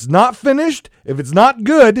 if it's not finished, if it's not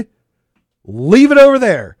good, leave it over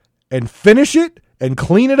there and finish it and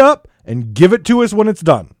clean it up and give it to us when it's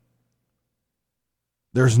done.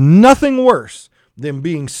 There's nothing worse than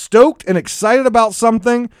being stoked and excited about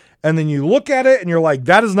something, and then you look at it and you're like,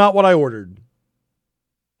 that is not what I ordered.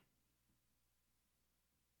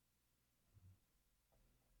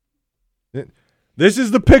 This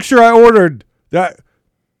is the picture I ordered. That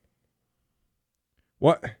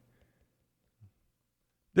what?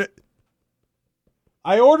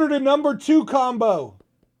 I ordered a number 2 combo.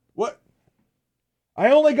 What?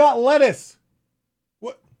 I only got lettuce.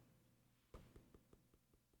 What?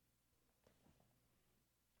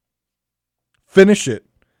 Finish it.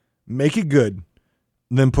 Make it good.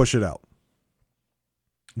 Then push it out.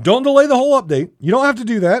 Don't delay the whole update. You don't have to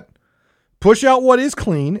do that. Push out what is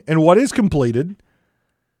clean and what is completed.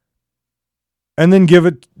 And then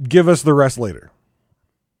give us the rest later.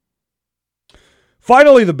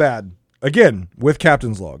 Finally, the bad. Again, with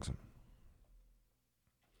captain's logs.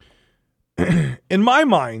 In my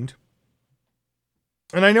mind,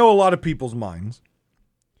 and I know a lot of people's minds,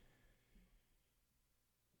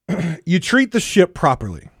 you treat the ship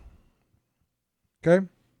properly. Okay?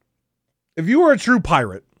 If you were a true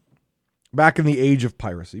pirate, back in the age of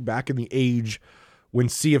piracy, back in the age when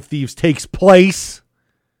Sea of Thieves takes place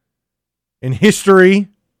in history,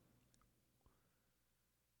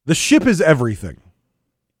 the ship is everything.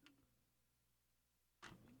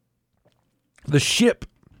 The ship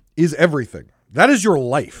is everything. That is your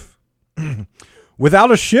life.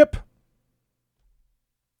 Without a ship,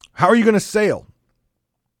 how are you going to sail?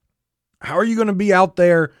 How are you going to be out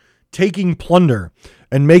there taking plunder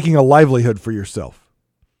and making a livelihood for yourself?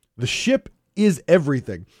 The ship is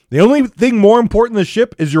everything. The only thing more important than the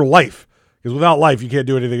ship is your life. Because without life, you can't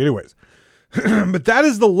do anything anyways. But that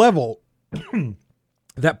is the level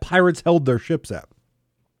that pirates held their ships at.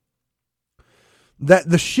 That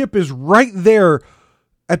the ship is right there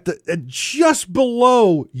at just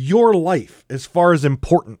below your life as far as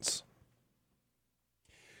importance.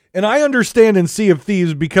 And I understand in Sea of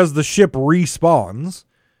Thieves, because the ship respawns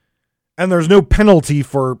and there's no penalty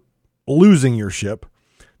for losing your ship,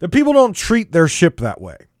 that people don't treat their ship that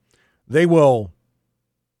way. They will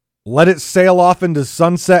let it sail off into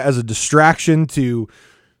sunset as a distraction to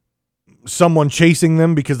someone chasing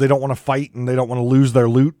them because they don't want to fight and they don't want to lose their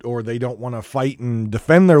loot, or they don't want to fight and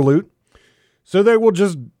defend their loot. So they will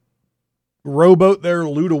just rowboat their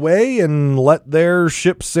loot away and let their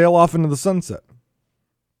ship sail off into the sunset.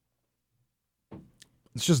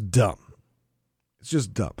 It's just dumb. It's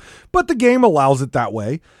just dumb. But the game allows it that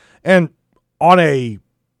way. And on a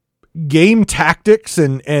game tactics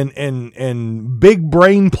and big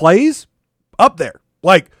brain plays, up there.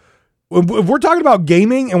 Like, if we're talking about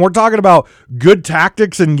gaming and we're talking about good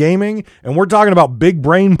tactics in gaming and we're talking about big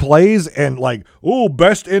brain plays and like, oh,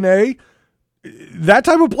 best NA, that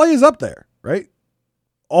type of play is up there, right?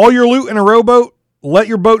 All your loot in a rowboat, let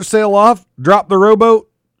your boat sail off, drop the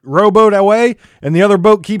rowboat away, and the other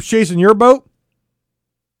boat keeps chasing your boat.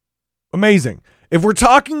 Amazing. If we're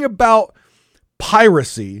talking about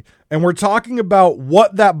piracy and we're talking about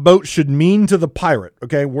what that boat should mean to the pirate,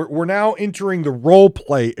 okay, we're now entering the role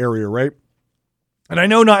play area, right? And I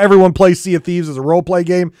know not everyone plays Sea of Thieves as a role play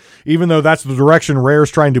game, even though that's the direction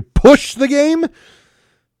Rare's trying to push the game.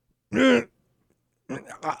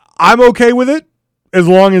 I'm okay with it as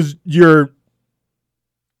long as do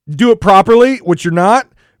it properly, which you're not.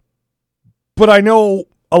 But I know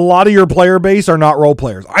a lot of your player base are not role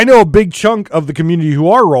players. I know a big chunk of the community who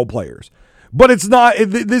are role players. But it's not,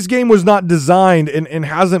 this game was not designed and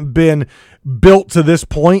hasn't been built to this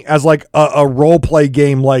point as like a role play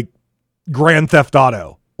game like Grand Theft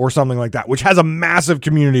Auto or something like that, which has a massive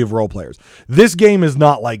community of role players. This game is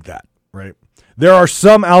not like that, right? There are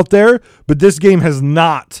some out there, but this game has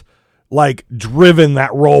not like driven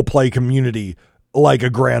that role play community like a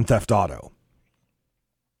Grand Theft Auto.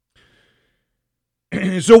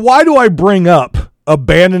 So why do I bring up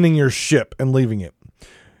abandoning your ship and leaving it?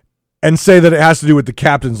 And say that it has to do with the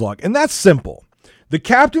captain's log. And that's simple. The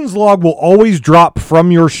captain's log will always drop from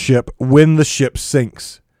your ship when the ship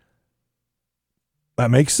sinks. That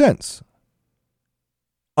makes sense.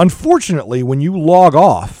 Unfortunately, when you log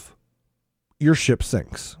off, your ship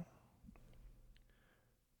sinks.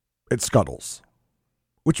 It scuttles.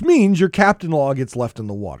 Which means your captain log gets left in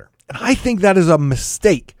the water. And I think that is a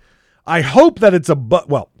mistake. I hope that it's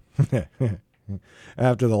well,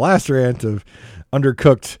 after the last rant of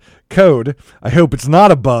undercooked code, I hope it's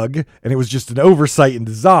not a bug and it was just an oversight in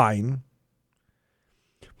design.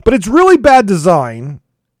 But it's really bad design,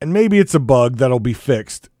 and maybe it's a bug that'll be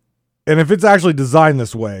fixed. And if it's actually designed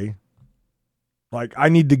this way, like, I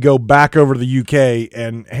need to go back over to the UK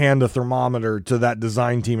and hand a thermometer to that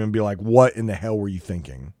design team and be like, what in the hell were you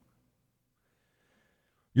thinking?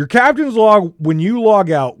 Your captain's log, when you log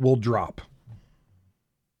out, will drop.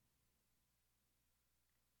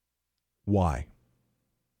 Why?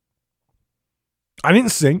 I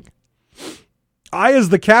didn't sink. I, as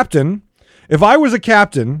the captain, if I was a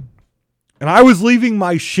captain and I was leaving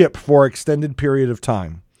my ship for an extended period of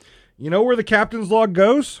time, you know where the captain's log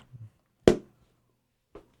goes?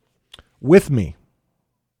 With me.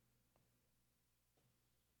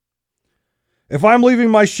 If I'm leaving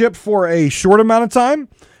my ship for a short amount of time,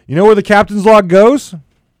 you know where the captain's log goes?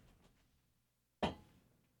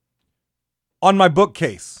 On my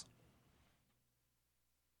bookcase.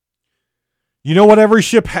 You know what every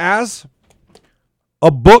ship has? A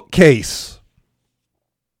bookcase.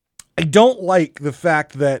 I don't like the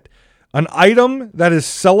fact that an item that is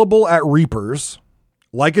sellable at Reapers,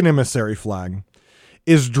 like an emissary flag,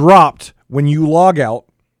 is dropped when you log out,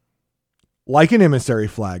 like an emissary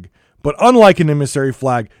flag. But unlike an emissary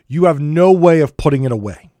flag, you have no way of putting it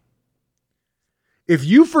away. If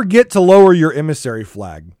you forget to lower your emissary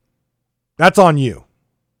flag, that's on you.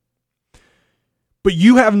 But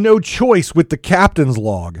you have no choice with the captain's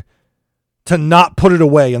log to not put it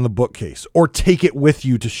away in the bookcase or take it with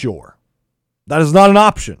you to shore. That is not an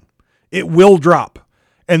option. It will drop.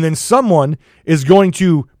 And then someone is going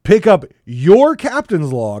to pick up your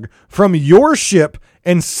captain's log from your ship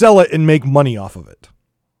and sell it and make money off of it.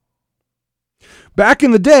 Back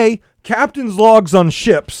in the day, captain's logs on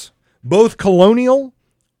ships, both colonial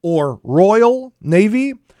or Royal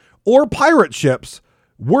Navy or pirate ships,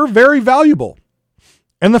 were very valuable.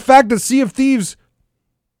 And the fact that Sea of Thieves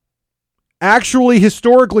actually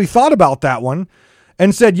historically thought about that one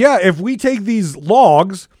and said, yeah, if we take these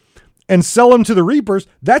logs and sell them to the Reapers,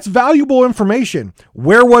 that's valuable information.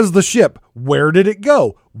 Where was the ship? Where did it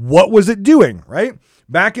go? What was it doing, right?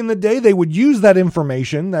 Back in the day, they would use that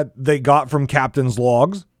information that they got from captain's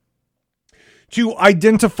logs to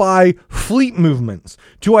identify fleet movements,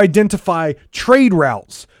 to identify trade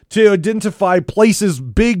routes, to identify places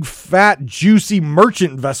big, fat, juicy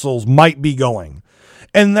merchant vessels might be going.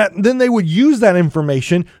 And then they would use that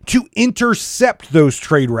information to intercept those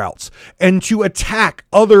trade routes and to attack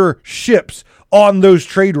other ships on those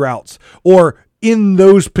trade routes or in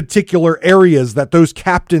those particular areas that those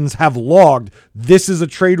captains have logged. This is a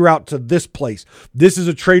trade route to this place. This is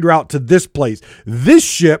a trade route to this place. This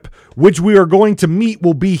ship, which we are going to meet,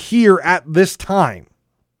 will be here at this time.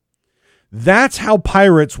 That's how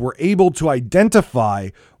pirates were able to identify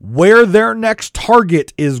where their next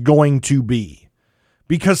target is going to be.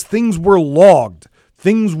 Because things were logged.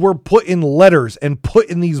 Things were put in letters and put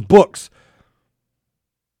in these books.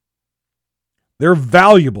 They're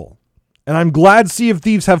valuable. And I'm glad Sea of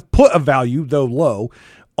Thieves have put a value, though low,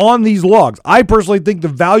 on these logs. I personally think the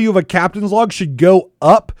value of a captain's log should go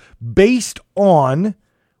up based on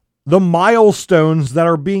the milestones that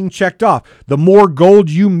are being checked off. The more gold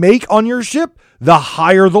you make on your ship, the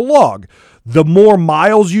higher the log. The more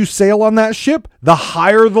miles you sail on that ship, the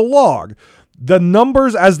higher the log. The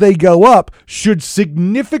numbers as they go up should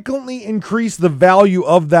significantly increase the value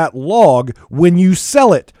of that log when you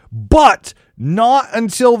sell it, but not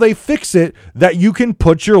until they fix it that you can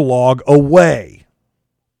put your log away.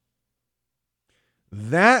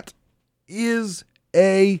 That is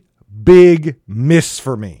a big miss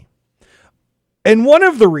for me. And one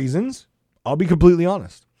of the reasons, I'll be completely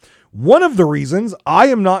honest, one of the reasons I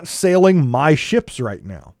am not sailing my ships right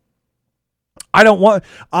now.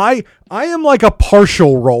 I am like a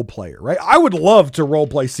partial role player, right? I would love to role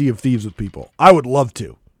play Sea of Thieves with people. I would love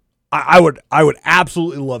to. I would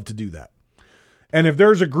absolutely love to do that. And if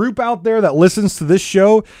there's a group out there that listens to this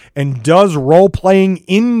show and does role playing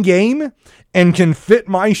in game and can fit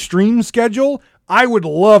my stream schedule, I would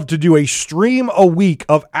love to do a stream a week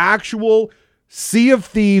of actual Sea of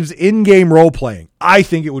Thieves in-game role playing. I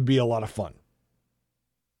think it would be a lot of fun.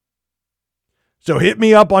 So hit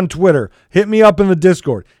me up on Twitter, hit me up in the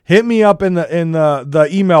Discord, hit me up in the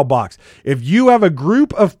email box. If you have a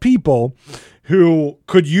group of people who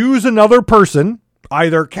could use another person,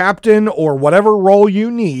 either captain or whatever role you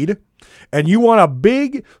need, and you want a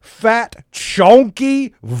big, fat,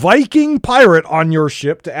 chunky Viking pirate on your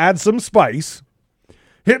ship to add some spice,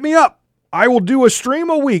 hit me up. I will do a stream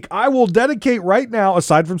a week. I will dedicate right now,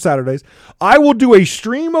 aside from Saturdays, I will do a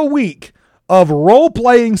stream a week of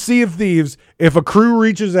role-playing Sea of Thieves if a crew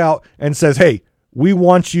reaches out and says, hey, we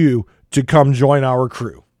want you to come join our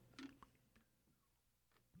crew.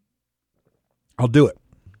 I'll do it.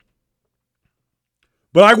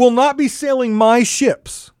 But I will not be sailing my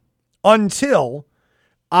ships until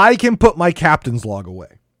I can put my captain's log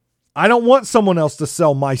away. I don't want someone else to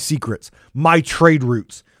sell my secrets, my trade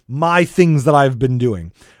routes, my things that I've been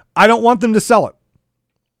doing. I don't want them to sell it.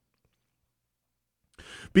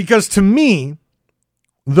 Because to me,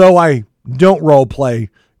 though I don't role play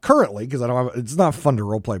currently, because it's not fun to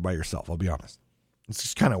role play by yourself, I'll be honest. It's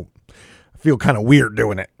just I feel kind of weird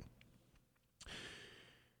doing it.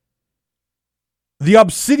 The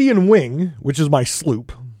Obsidian Wing, which is my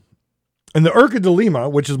sloop, and the Urca de Lima,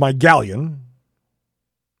 which is my galleon.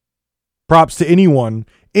 Props to anyone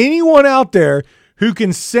out there who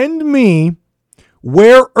can send me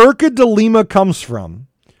where Urca de Lima comes from,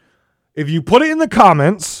 if you put it in the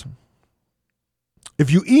comments,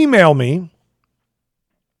 if you email me,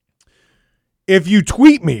 if you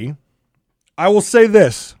tweet me, I will say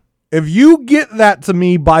this. If you get that to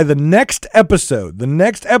me by the next episode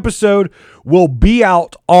will be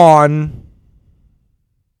out on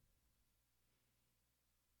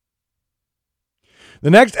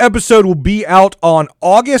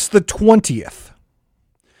August the 20th.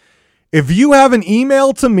 If you have an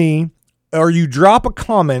email to me, or you drop a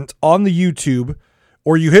comment on the YouTube,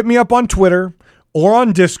 or you hit me up on Twitter or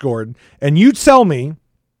on Discord, and you tell me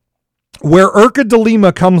where Urca de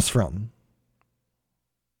Lima comes from,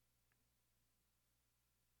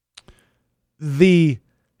 the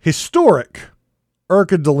historic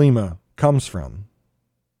Urca de Lima comes from.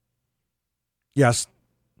 Yes,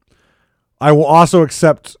 I will also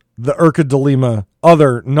accept the Urca de Lima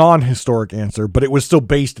other non-historic answer, but it was still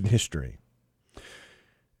based in history.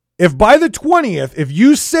 If by the 20th, if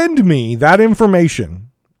you send me that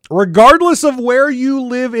information, regardless of where you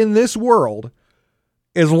live in this world,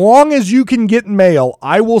 as long as you can get mail,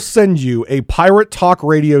 I will send you a Pirate Talk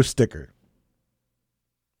Radio sticker.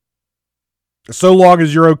 So long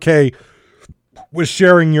as you're okay with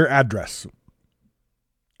sharing your address,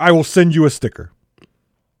 I will send you a sticker.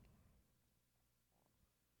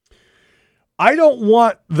 I don't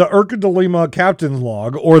want the Urca de Lima captain's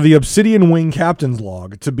log or the Obsidian Wing captain's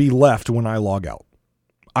log to be left when I log out.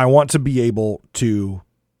 I want to be able to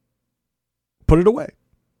put it away.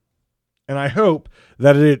 And I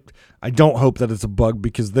don't hope that it's a bug,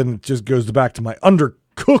 because then it just goes back to my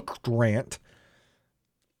undercooked rant.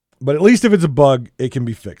 But at least if it's a bug, it can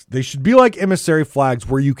be fixed. They should be like emissary flags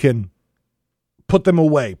where you can put them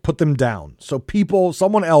away, put them down, so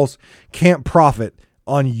someone else can't profit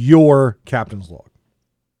on your captain's log.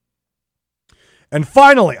 And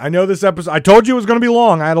finally, I know this episode, I told you it was going to be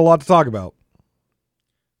long. I had a lot to talk about.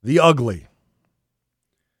 The ugly.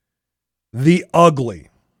 The ugly.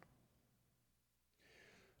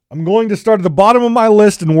 I'm going to start at the bottom of my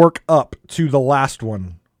list and work up to the last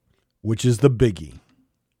one, which is the biggie.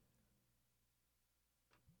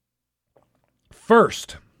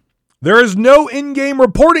 First, there is no in-game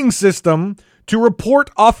reporting system to report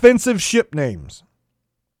offensive ship names.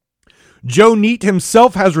 Joe Neat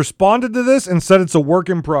himself has responded to this and said it's a work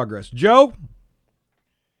in progress. Joe,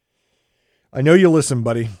 I know you listen,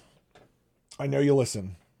 buddy. I know you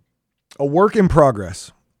listen. A work in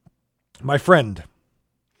progress. My friend,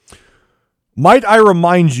 might I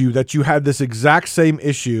remind you that you had this exact same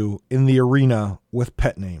issue in the arena with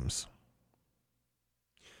pet names.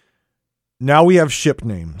 Now we have ship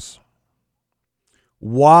names.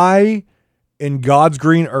 Why in God's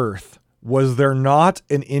green earth was there not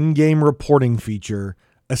an in-game reporting feature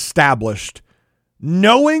established,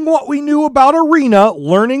 knowing what we knew about arena,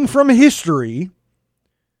 learning from history?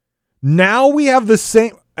 Now we have the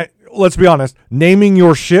same, let's be honest, naming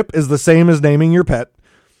your ship is the same as naming your pet.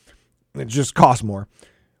 It just costs more.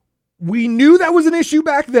 We knew that was an issue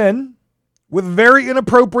back then with very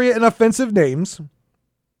inappropriate and offensive names.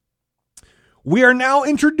 We are now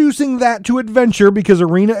introducing that to Adventure because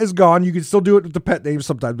Arena is gone. You can still do it with the pet names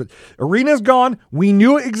sometimes, but Arena is gone. We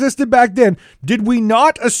knew it existed back then. Did we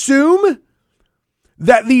not assume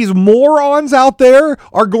that these morons out there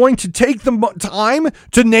are going to take the time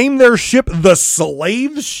to name their ship the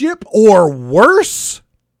Slave Ship or worse?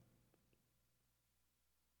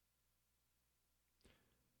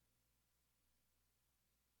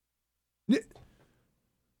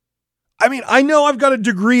 I mean, I know I've got a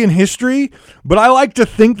degree in history, but I like to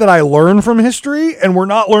think that I learn from history, and we're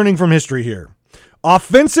not learning from history here.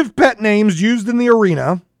 Offensive pet names used in the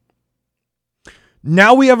arena.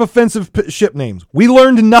 Now we have offensive ship names. We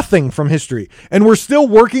learned nothing from history, and we're still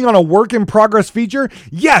working on a work in progress feature.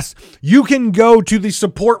 Yes, you can go to the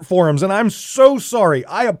support forums, and I'm so sorry.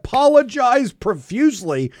 I apologize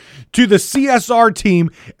profusely to the CSR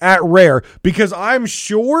team at Rare, because I'm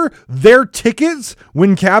sure their tickets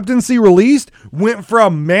when Captaincy released went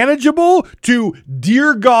from manageable to,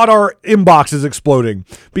 dear God, our inbox is exploding,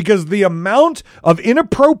 because the amount of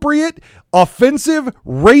inappropriate, offensive,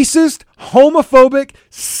 racist, homophobic,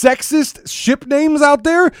 sexist ship names out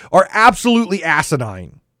there are absolutely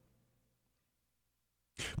asinine.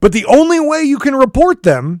 But the only way you can report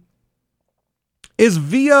them is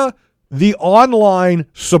via the online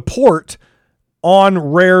support on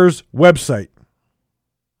Rare's website.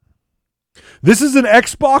 This is an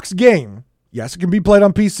Xbox game. Yes, it can be played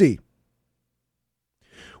on PC.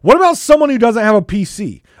 What about someone who doesn't have a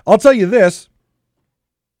PC? I'll tell you this.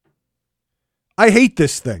 I hate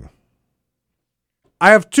this thing.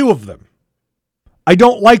 I have two of them. I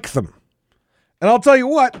don't like them. And I'll tell you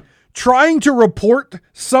what, trying to report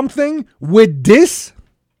something with this,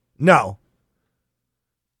 no.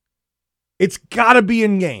 It's got to be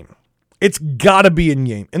in game. It's got to be in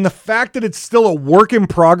game. And the fact that it's still a work in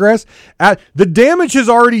progress, the damage has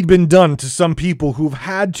already been done to some people who've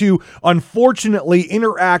had to, unfortunately,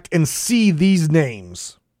 interact and see these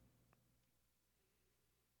names.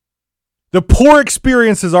 The poor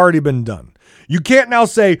experience has already been done. You can't now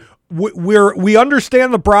say, we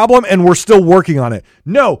understand the problem and we're still working on it.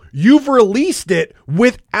 No, you've released it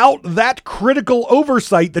without that critical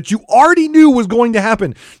oversight that you already knew was going to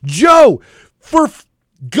happen. Joe, for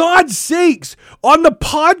God's sakes, on the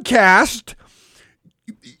podcast,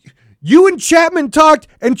 you and Chapman talked,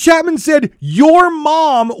 and Chapman said your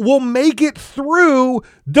mom will make it through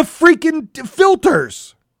the freaking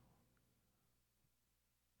filters.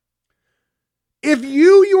 If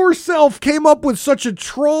you yourself came up with such a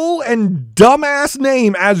troll and dumbass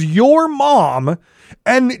name as your mom,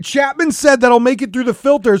 and Chapman said that'll make it through the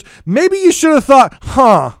filters, maybe you should have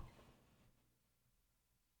thought,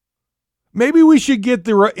 maybe we should get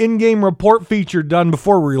the in-game report feature done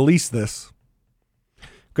before we release this.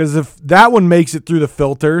 Because if that one makes it through the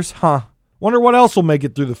filters, wonder what else will make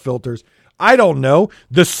it through the filters. I don't know.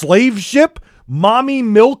 The slave ship? Mommy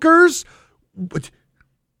milkers?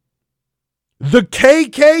 The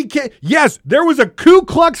KKK? Yes, there was a Ku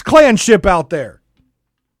Klux Klan ship out there.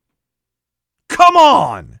 Come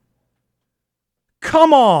on.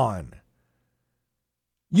 Come on.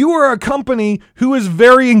 You are a company who is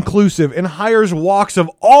very inclusive and hires walks of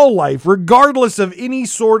all life, regardless of any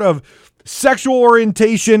sort of sexual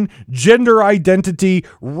orientation, gender identity,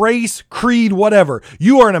 race, creed, whatever.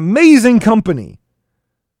 You are an amazing company.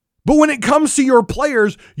 But when it comes to your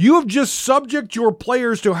players, you have just subject your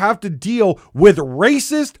players to have to deal with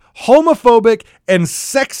racist, homophobic, and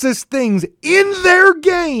sexist things in their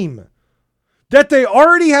game that they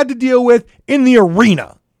already had to deal with in the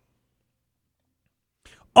arena.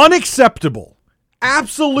 Unacceptable.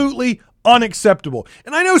 Absolutely unacceptable.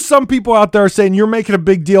 And I know some people out there are saying you're making a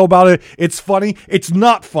big deal about it. It's funny. It's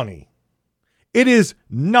not funny. It is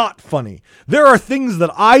not funny. There are things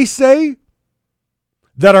that I say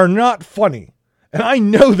that are not funny. And I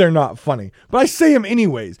know they're not funny, but I say them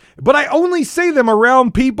anyways. But I only say them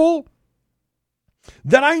around people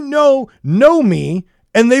that I know me,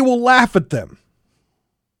 and they will laugh at them.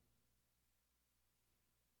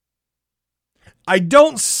 I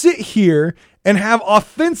don't sit here and have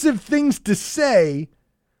offensive things to say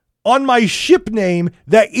on my ship name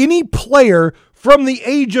that any player from the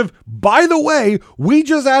age of, by the way, we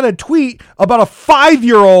just had a tweet about a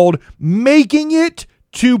 5-year-old making it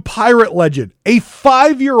to Pirate Legend. A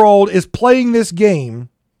 5-year-old is playing this game.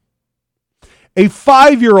 A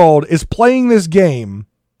 5-year-old is playing this game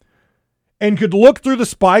and could look through the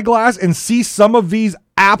spyglass and see some of these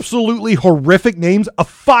absolutely horrific names. A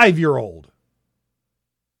 5-year-old.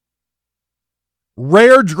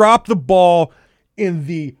 Rare dropped the ball in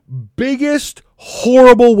the biggest,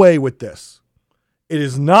 horrible way with this. It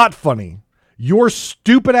is not funny. Your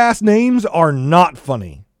stupid ass names are not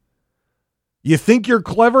funny. You think you're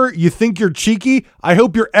clever? You think you're cheeky? I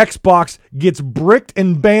hope your Xbox gets bricked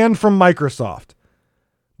and banned from Microsoft.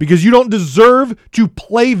 Because you don't deserve to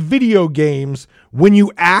play video games when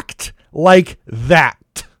you act like that.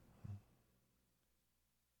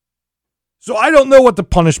 So I don't know what the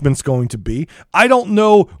punishment's going to be. I don't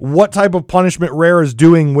know what type of punishment Rare is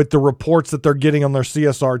doing with the reports that they're getting on their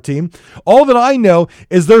CSR team. All that I know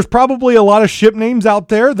is there's probably a lot of ship names out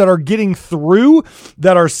there that are getting through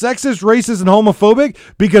that are sexist, racist, and homophobic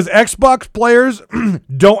because Xbox players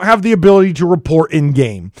don't have the ability to report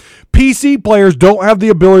in-game. PC players don't have the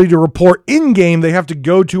ability to report in-game. They have to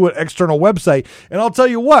go to an external website. And I'll tell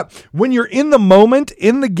you what, when you're in the moment,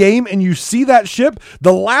 in the game, and you see that ship,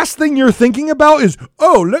 the last thing you're thinking about is,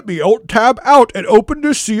 oh, let me tab out and open the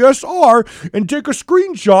CSR and take a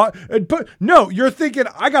screenshot and put... No, you're thinking,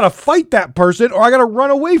 I got to fight that person or I got to run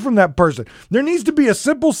away from that person. There needs to be a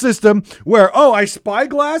simple system where, oh, I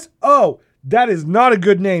spyglass? Oh, that is not a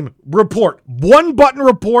good name. Report. One button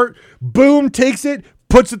report. Boom, takes it,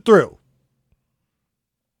 puts it through.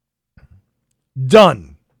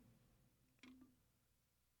 Done.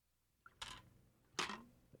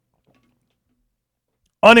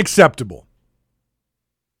 Unacceptable.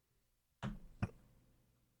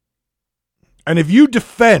 And if you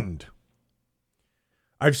defend,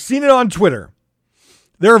 I've seen it on Twitter.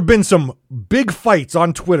 There have been some big fights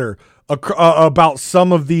on Twitter about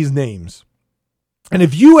some of these names. And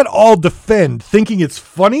if you at all defend thinking it's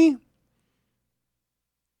funny,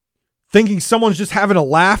 thinking someone's just having a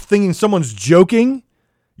laugh, thinking someone's joking,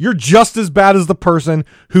 You're just as bad as the person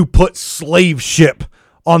who put slave ship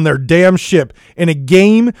on their damn ship in a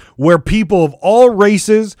game where people of all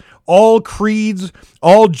races, all creeds,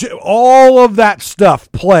 all of that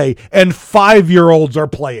stuff play, and 5-year-olds are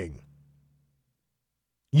playing.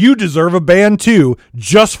 You deserve a ban too,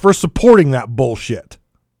 just for supporting that bullshit.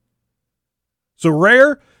 So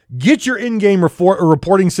Rare, get your in-game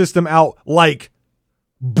reporting system out like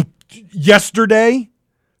yesterday,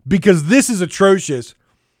 because this is atrocious.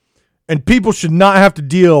 And people should not have to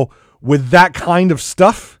deal with that kind of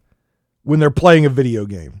stuff when they're playing a video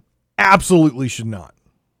game. Absolutely should not.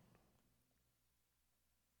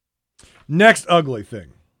 Next ugly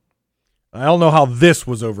thing. I don't know how this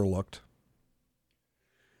was overlooked.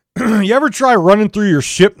 You ever try running through your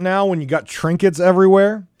ship now when you got trinkets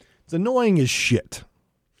everywhere? It's annoying as shit.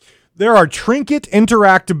 There are trinket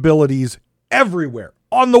interactabilities everywhere.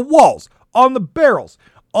 On the walls, on the barrels,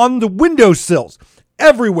 on the windowsills.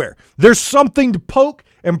 Everywhere. There's something to poke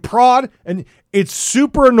and prod, and it's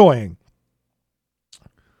super annoying.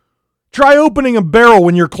 Try opening a barrel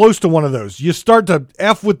when you're close to one of those. You start to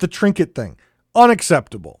F with the trinket thing.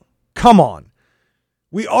 Unacceptable. Come on.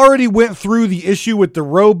 We already went through the issue with the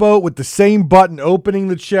rowboat with the same button opening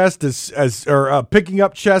the chest or picking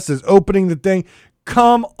up chest as opening the thing.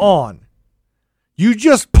 Come on. You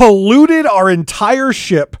just polluted our entire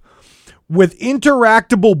ship with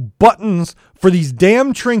interactable buttons for these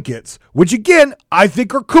damn trinkets, which again, I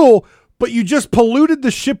think are cool, but you just polluted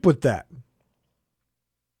the ship with that.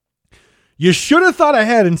 You should have thought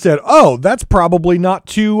ahead and said, oh, that's probably not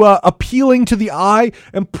too appealing to the eye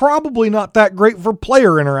and probably not that great for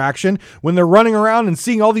player interaction when they're running around and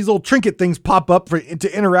seeing all these little trinket things pop up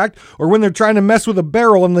to interact, or when they're trying to mess with a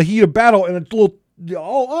barrel in the heat of battle and it's a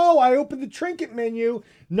little, I opened the trinket menu,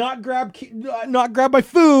 not grab my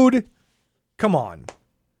food. Come on.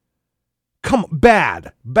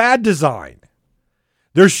 Bad design.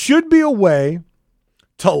 There should be a way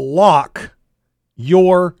to lock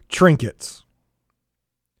your trinkets.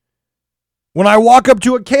 When I walk up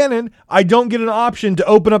to a cannon, I don't get an option to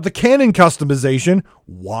open up the cannon customization.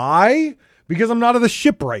 Why? Because I'm not at the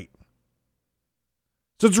shipwright.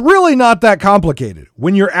 So it's really not that complicated.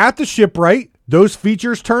 When you're at the shipwright, those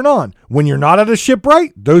features turn on. When you're not at a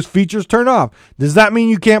shipwright, those features turn off. Does that mean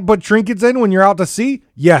you can't put trinkets in when you're out to sea?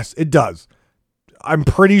 Yes, it does. I'm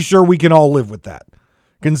pretty sure we can all live with that.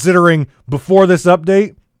 Considering before this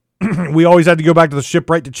update, we always had to go back to the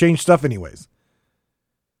shipwright to change stuff anyways.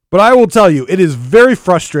 But I will tell you, it is very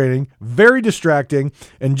frustrating, very distracting,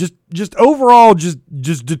 and just overall just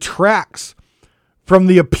detracts from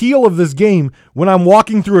the appeal of this game when I'm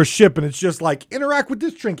walking through a ship and it's just like, interact with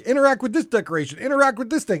this trinket, interact with this decoration, interact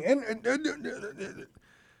with this thing.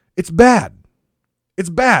 It's bad.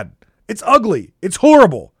 It's bad. It's ugly. It's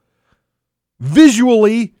horrible.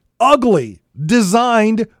 Visually ugly.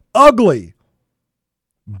 Designed ugly.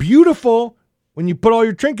 Beautiful when you put all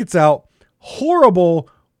your trinkets out. Horrible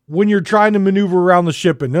when you're trying to maneuver around the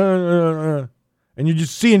ship and you're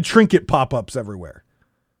just seeing trinket pop-ups everywhere.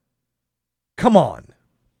 Come on.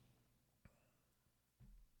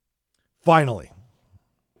 Finally.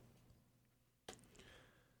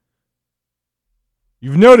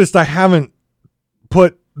 You've noticed I haven't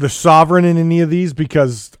put the Sovereign in any of these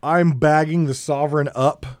because I'm bagging the Sovereign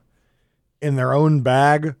up in their own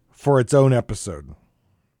bag for its own episode.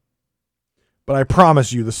 But I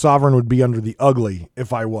promise you the Sovereign would be under the ugly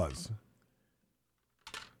if I was.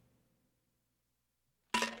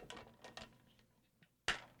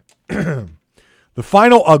 The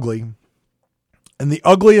final ugly, and the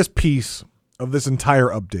ugliest piece of this entire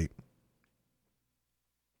update,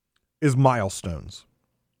 is milestones.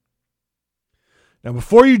 Now,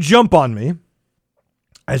 before you jump on me,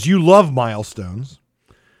 as you love milestones,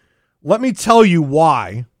 let me tell you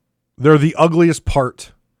why they're the ugliest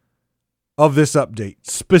part of this update,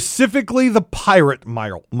 specifically the pirate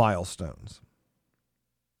milestones.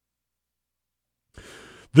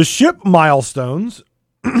 The ship milestones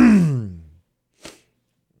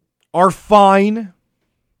are fine,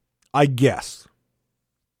 I guess.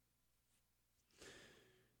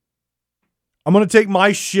 I'm going to take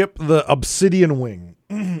my ship, the Obsidian Wing.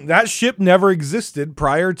 That ship never existed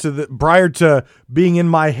prior to being in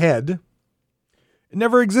my head. It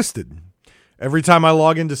never existed. Every time I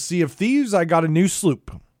log into Sea of Thieves, I got a new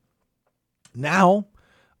sloop. Now,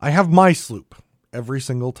 I have my sloop every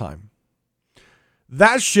single time.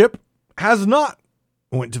 That ship has not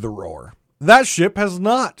went to the roar. That ship has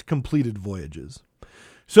not completed voyages.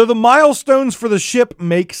 So the milestones for the ship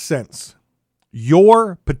make sense.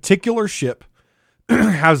 Your particular ship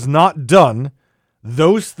has not done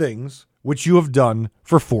those things which you have done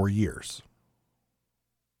for 4 years.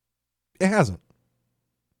 It hasn't.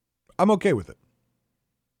 I'm okay with it.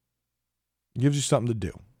 It gives you something to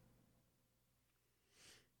do.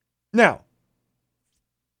 Now,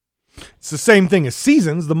 it's the same thing as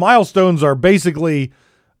seasons. The milestones are basically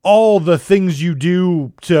all the things you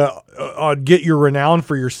do to get your renown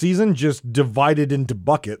for your season, just divided into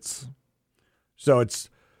buckets. So it's,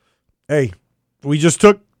 hey, we just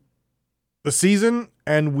took the season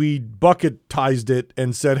and we bucketized it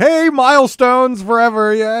and said, hey, milestones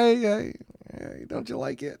forever. Yay. Don't you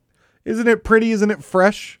like it? Isn't it pretty? Isn't it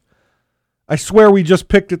fresh? I swear we just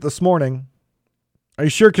picked it this morning. Are you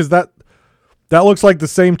sure? Because that looks like the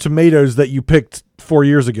same tomatoes that you picked 4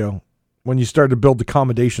 years ago when you started to build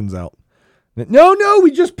accommodations out. No, we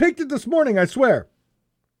just picked it this morning, I swear.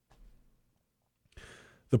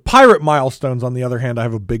 The pirate milestones, on the other hand, I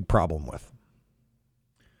have a big problem with.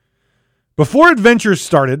 Before Adventures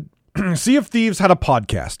started, Sea of Thieves had a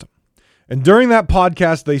podcast. And during that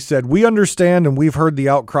podcast, they said, we understand and we've heard the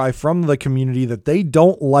outcry from the community that they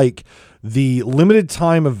don't like the limited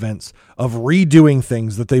time events of redoing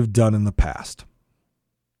things that they've done in the past.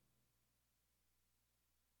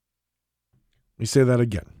 Let me say that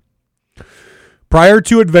again. Prior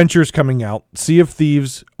to Adventures coming out, Sea of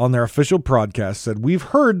Thieves on their official podcast said, we've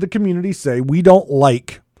heard the community say we don't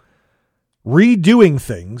like redoing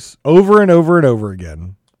things over and over and over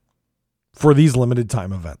again for these limited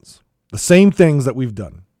time events. The same things that we've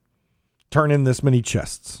done. Turn in this many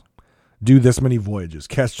chests. Do this many voyages.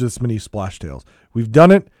 Catch this many splash tails. We've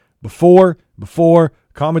done it before,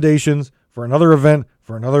 accommodations, for another event,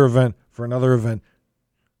 for another event, for another event.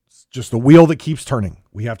 It's just the wheel that keeps turning.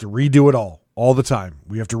 We have to redo it all the time.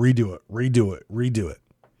 We have to redo it.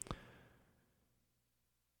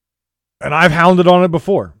 And I've hounded on it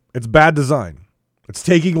before. It's bad design. It's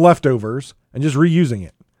taking leftovers and just reusing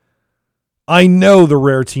it. I know the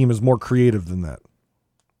Rare team is more creative than that.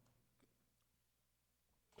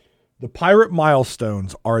 The pirate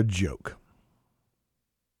milestones are a joke.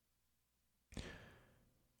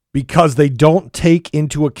 Because they don't take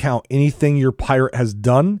into account anything your pirate has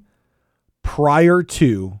done prior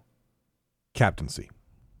to captaincy.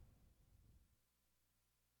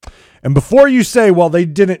 And before you say, well, they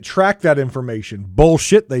didn't track that information.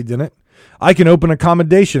 Bullshit, they didn't. I can open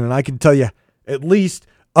accommodation and I can tell you at least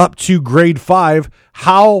up to grade 5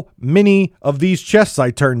 how many of these chests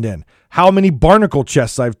I turned in. How many barnacle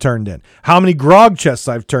chests I've turned in. How many grog chests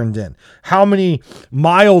I've turned in. How many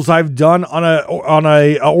miles I've done on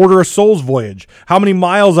a Order of Souls voyage. How many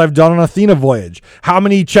miles I've done on Athena voyage. How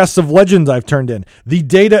many chests of legends I've turned in. The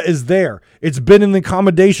data is there. It's been in the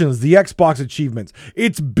accommodations, the Xbox achievements.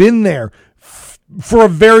 It's been there for a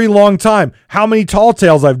very long time. How many tall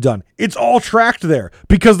tales I've done. It's all tracked there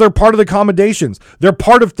because they're part of the accommodations. They're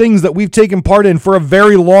part of things that we've taken part in for a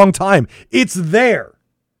very long time. It's there.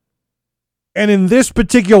 And in this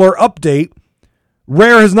particular update,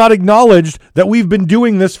 Rare has not acknowledged that we've been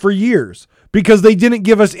doing this for years because they didn't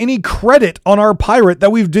give us any credit on our pirate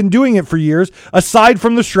that we've been doing it for years aside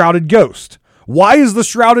from the Shrouded Ghost. Why is the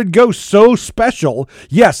Shrouded Ghost so special?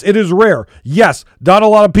 Yes, it is rare. Yes, not a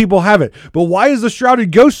lot of people have it. But why is the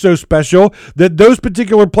Shrouded Ghost so special that those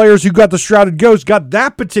particular players who got the Shrouded Ghost got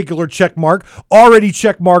that particular check mark already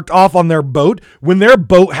check marked off on their boat when their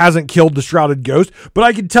boat hasn't killed the Shrouded Ghost? But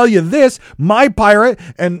I can tell you this, my pirate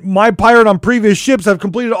and my pirate on previous ships have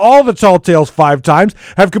completed all the Tall Tales 5 times,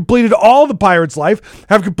 have completed all the Pirate's Life,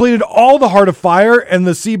 have completed all the Heart of Fire and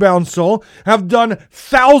the Seabound Soul, have done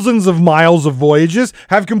thousands of miles of voyages,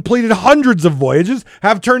 have completed hundreds of voyages,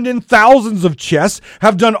 have turned in thousands of chests,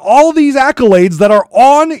 have done all these accolades that are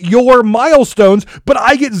on your milestones, but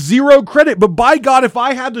I get zero credit. But by God, if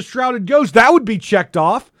I had the Shrouded Ghost, that would be checked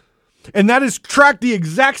off. And that is tracked the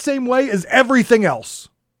exact same way as everything else.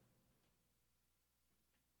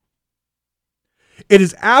 It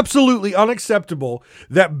is absolutely unacceptable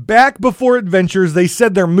that back before Adventures, they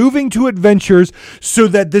said they're moving to Adventures so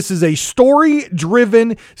that this is a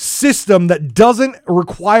story-driven system that doesn't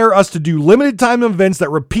require us to do limited time events that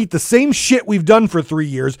repeat the same shit we've done for 3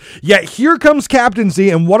 years. Yet here comes Captaincy,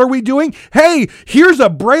 and what are we doing? Hey, here's a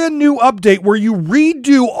brand new update where you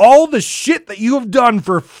redo all the shit that you have done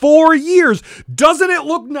for 4 years. Doesn't it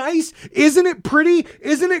look nice? Isn't it pretty?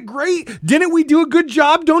 Isn't it great? Didn't we do a good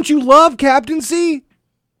job? Don't you love Captaincy?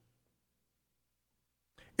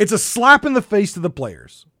 It's a slap in the face to the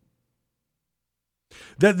players.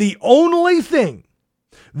 That the only thing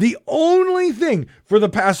for the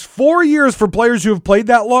past 4 years for players who have played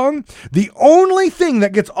that long, the only thing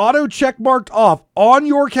that gets auto check marked off on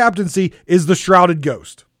your captaincy is the Shrouded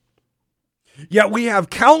Ghost. Yet we have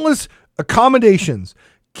countless accommodations,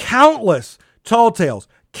 countless tall tales,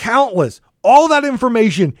 countless All that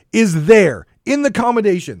information is there in the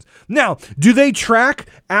commendations. Now, do they track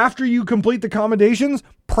after you complete the commendations?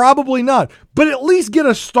 Probably not, but at least get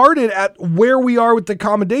us started at where we are with the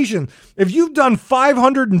commendation. If you've done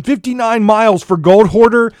 559 miles for Gold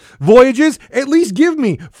Hoarder voyages, at least give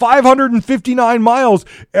me 559 miles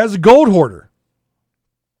as a Gold Hoarder.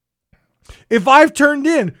 If I've turned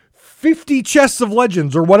in 50 chests of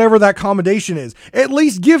legends or whatever that commendation is, at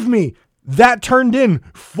least give me that turned in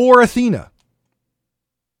for Athena.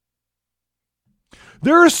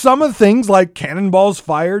 There are some of things like cannonballs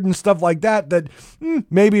fired and stuff like that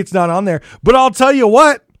maybe it's not on there. But I'll tell you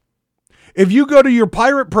what, if you go to your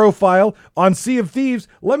pirate profile on Sea of Thieves,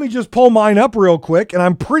 let me just pull mine up real quick, and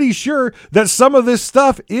I'm pretty sure that some of this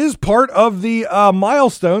stuff is part of the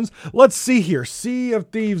milestones. Let's see here,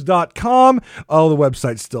 seaofthieves.com. Oh, the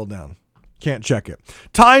website's still down. Can't check it.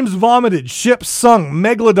 Times vomited, ships sunk,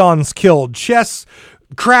 megalodons killed, chests,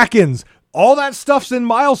 krakens, all that stuff's in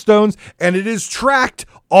milestones, and it is tracked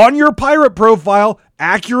on your pirate profile,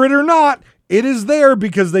 accurate or not. It is there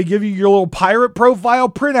because they give you your little pirate profile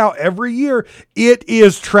printout every year. It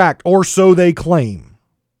is tracked, or so they claim.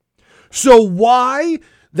 So why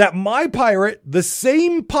that my pirate, the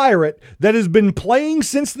same pirate that has been playing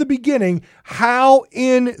since the beginning, how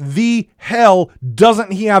in the hell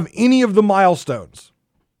doesn't he have any of the milestones?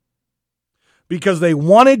 Because they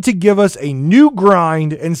wanted to give us a new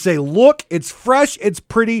grind and say, look, it's fresh, it's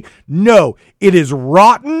pretty. No, it is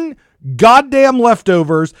rotten, goddamn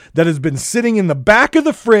leftovers that has been sitting in the back of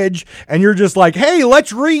the fridge, and you're just like, hey,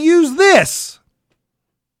 let's reuse this.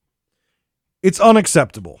 It's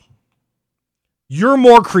unacceptable. You're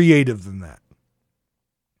more creative than that.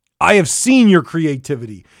 I have seen your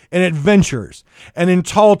creativity in Adventures and in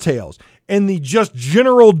Tall Tales and the just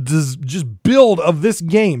general just build of this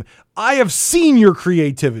game. I have seen your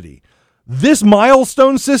creativity. This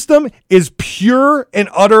milestone system is pure and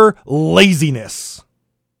utter laziness.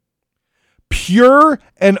 Pure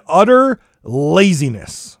and utter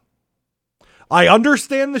laziness. I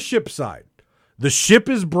understand the ship side. The ship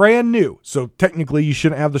is brand new, so technically you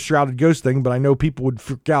shouldn't have the Shrouded Ghost thing, but I know people would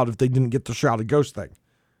freak out if they didn't get the Shrouded Ghost thing.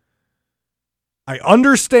 I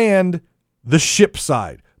understand the ship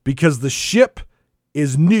side because the ship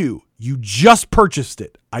is new. You just purchased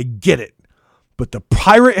it. I get it. But the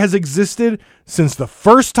pirate has existed since the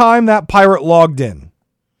first time that pirate logged in.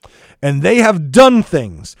 And they have done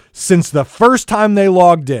things since the first time they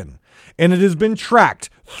logged in. And it has been tracked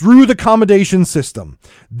through the commendation system.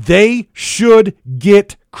 They should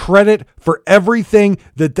get credit for everything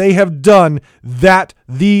that they have done that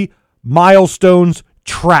the milestones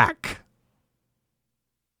track.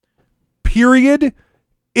 Period.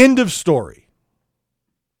 End of story.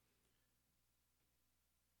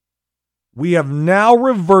 We have now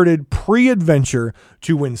reverted pre-adventure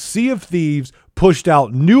to when Sea of Thieves pushed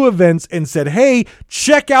out new events and said, hey,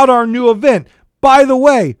 check out our new event. By the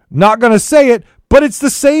way, not going to say it, but it's the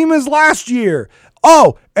same as last year.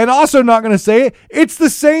 Oh, and also not going to say it, it's the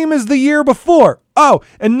same as the year before. Oh,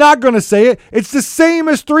 and not going to say it, it's the same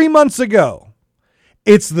as 3 months ago.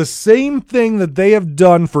 It's the same thing that they have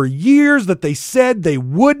done for years that they said they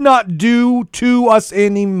would not do to us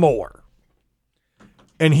anymore.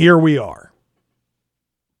 And here we are.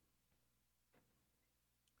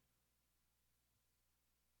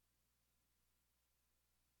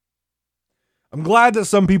 I'm glad that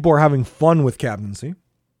some people are having fun with Captaincy.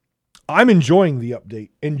 I'm enjoying the update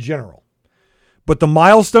in general. But the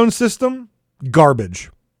milestone system,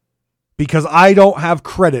 garbage. Because I don't have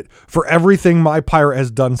credit for everything my pirate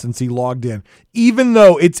has done since he logged in, even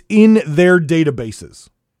though it's in their databases.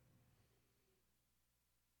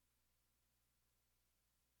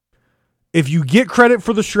 If you get credit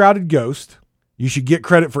for the Shrouded Ghost, you should get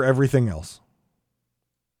credit for everything else.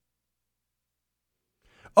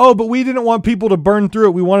 Oh, but we didn't want people to burn through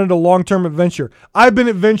it. We wanted a long-term adventure. I've been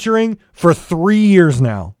adventuring for 3 years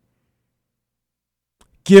now.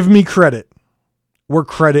 Give me credit where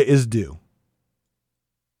credit is due.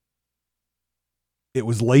 It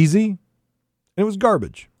was lazy and it was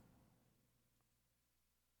garbage.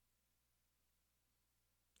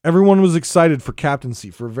 Everyone was excited for Captaincy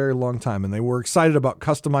for a very long time, and they were excited about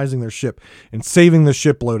customizing their ship and saving the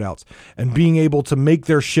ship loadouts and being able to make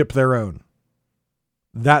their ship their own.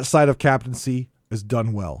 That side of Captaincy is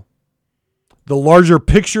done well. The larger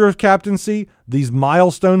picture of Captaincy, these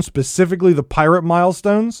milestones, specifically the pirate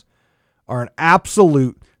milestones, are an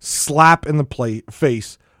absolute slap in the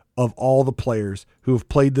face of all the players who have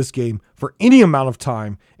played this game for any amount of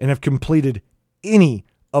time and have completed any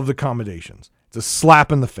of the commendations. It's a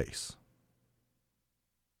slap in the face.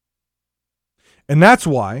 And that's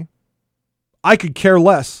why I could care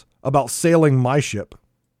less about sailing my ship.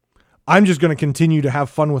 I'm just going to continue to have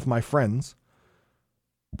fun with my friends.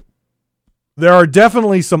 There are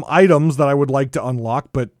definitely some items that I would like to unlock,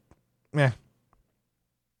 but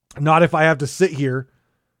not if I have to sit here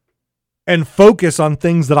and focus on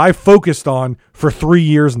things that I focused on for 3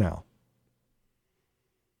 years now.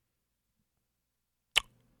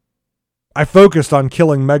 I focused on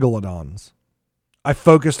killing megalodons. I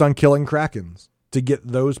focused on killing krakens to get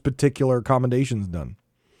those particular accommodations done.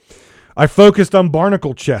 I focused on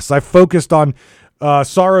barnacle chests. I focused on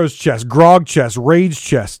sorrow's chest, grog chest, rage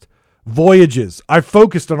chest, voyages. I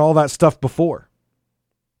focused on all that stuff before.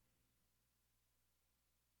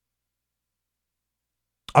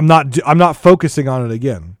 I'm not focusing on it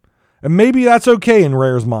again. And maybe that's okay in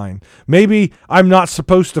Rare's mind. Maybe I'm not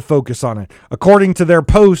supposed to focus on it. According to their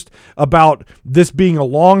post about this being a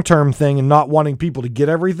long-term thing and not wanting people to get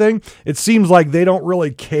everything, it seems like they don't really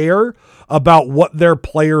care about what their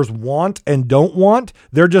players want and don't want.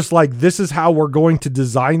 They're just like, this is how we're going to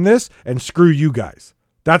design this, and screw you guys.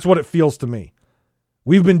 That's what it feels to me.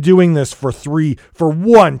 We've been doing this for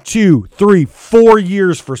 1, 2, 3, 4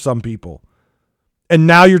 years for some people. And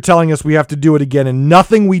now you're telling us we have to do it again, and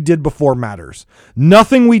nothing we did before matters.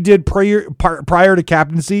 Nothing we did prior to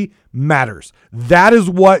captaincy matters. That is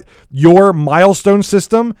what your milestone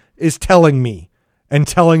system is telling me and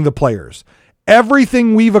telling the players.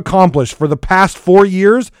 Everything we've accomplished for the past 4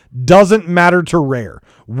 years doesn't matter to Rare.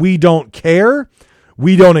 We don't care.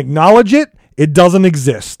 We don't acknowledge it. It doesn't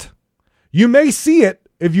exist. You may see it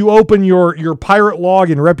if you open your pirate log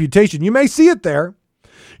and reputation. You may see it there.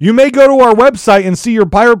 You may go to our website and see your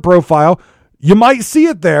pirate profile. You might see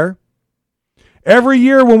it there. Every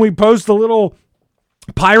year when we post a little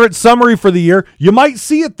pirate summary for the year, you might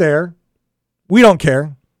see it there. We don't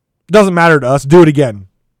care. It doesn't matter to us. Do it again.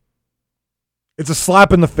 It's a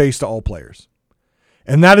slap in the face to all players.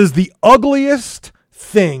 And that is the ugliest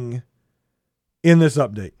thing in this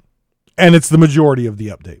update. And it's the majority of the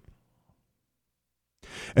update.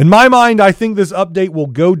 In my mind, I think this update will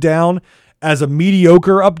go down as a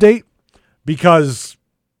mediocre update, because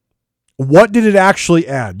what did it actually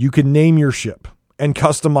add? You can name your ship and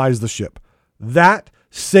customize the ship. That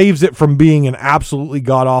saves it from being an absolutely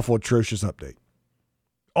god-awful, atrocious update.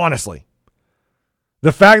 Honestly.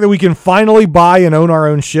 The fact that we can finally buy and own our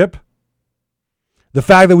own ship, the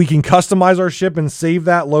fact that we can customize our ship and save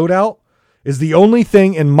that loadout, is the only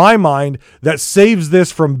thing in my mind that saves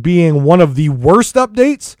this from being one of the worst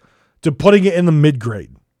updates to putting it in the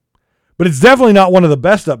mid-grade. But it's definitely not one of the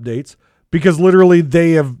best updates, because literally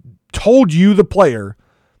they have told you, the player,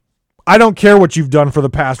 I don't care what you've done for the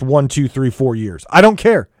past 1, 2, 3, 4 years. I don't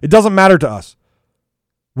care. It doesn't matter to us.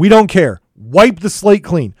 We don't care. Wipe the slate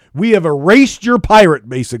clean. We have erased your pirate,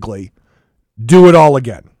 basically. Do it all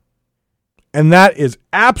again. And that is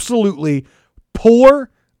absolutely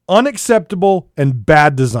poor, unacceptable, and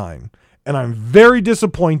bad design. And I'm very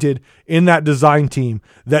disappointed in that design team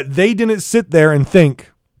that they didn't sit there and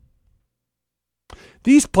think,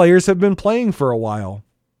 these players have been playing for a while.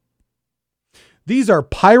 These are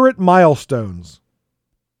pirate milestones.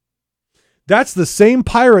 That's the same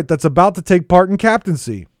pirate that's about to take part in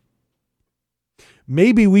captaincy.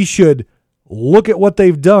 Maybe we should look at what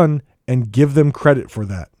they've done and give them credit for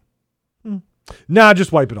that. Nah,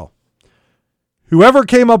 just wipe it all. Whoever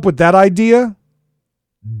came up with that idea,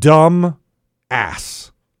 dumb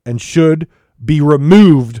ass, and should be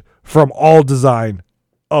removed from all design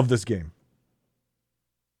of this game.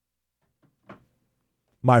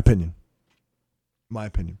 My opinion.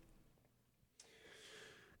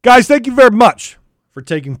 Guys, thank you very much for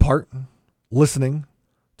taking part, listening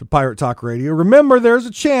to Pirate Talk Radio. Remember, there's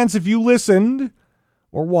a chance if you listened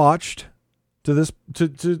or watched to this to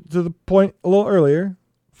the point a little earlier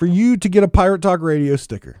for you to get a Pirate Talk Radio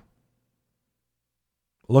sticker.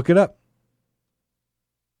 Look it up.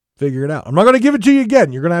 Figure it out. I'm not going to give it to you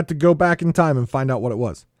again. You're going to have to go back in time and find out what it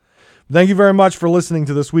was. Thank you very much for listening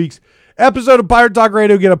to this week's episode of Pirate Talk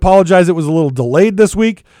Radio. Again, apologize it was a little delayed this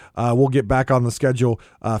week. We'll get back on the schedule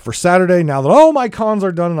for Saturday now that all my cons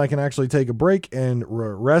are done and I can actually take a break and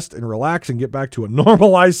rest and relax and get back to a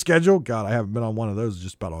normalized schedule. God, I haven't been on one of those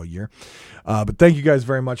just about all year. But thank you guys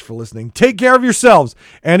very much for listening. Take care of yourselves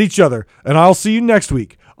and each other, and I'll see you next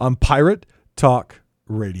week on Pirate Talk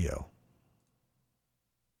Radio.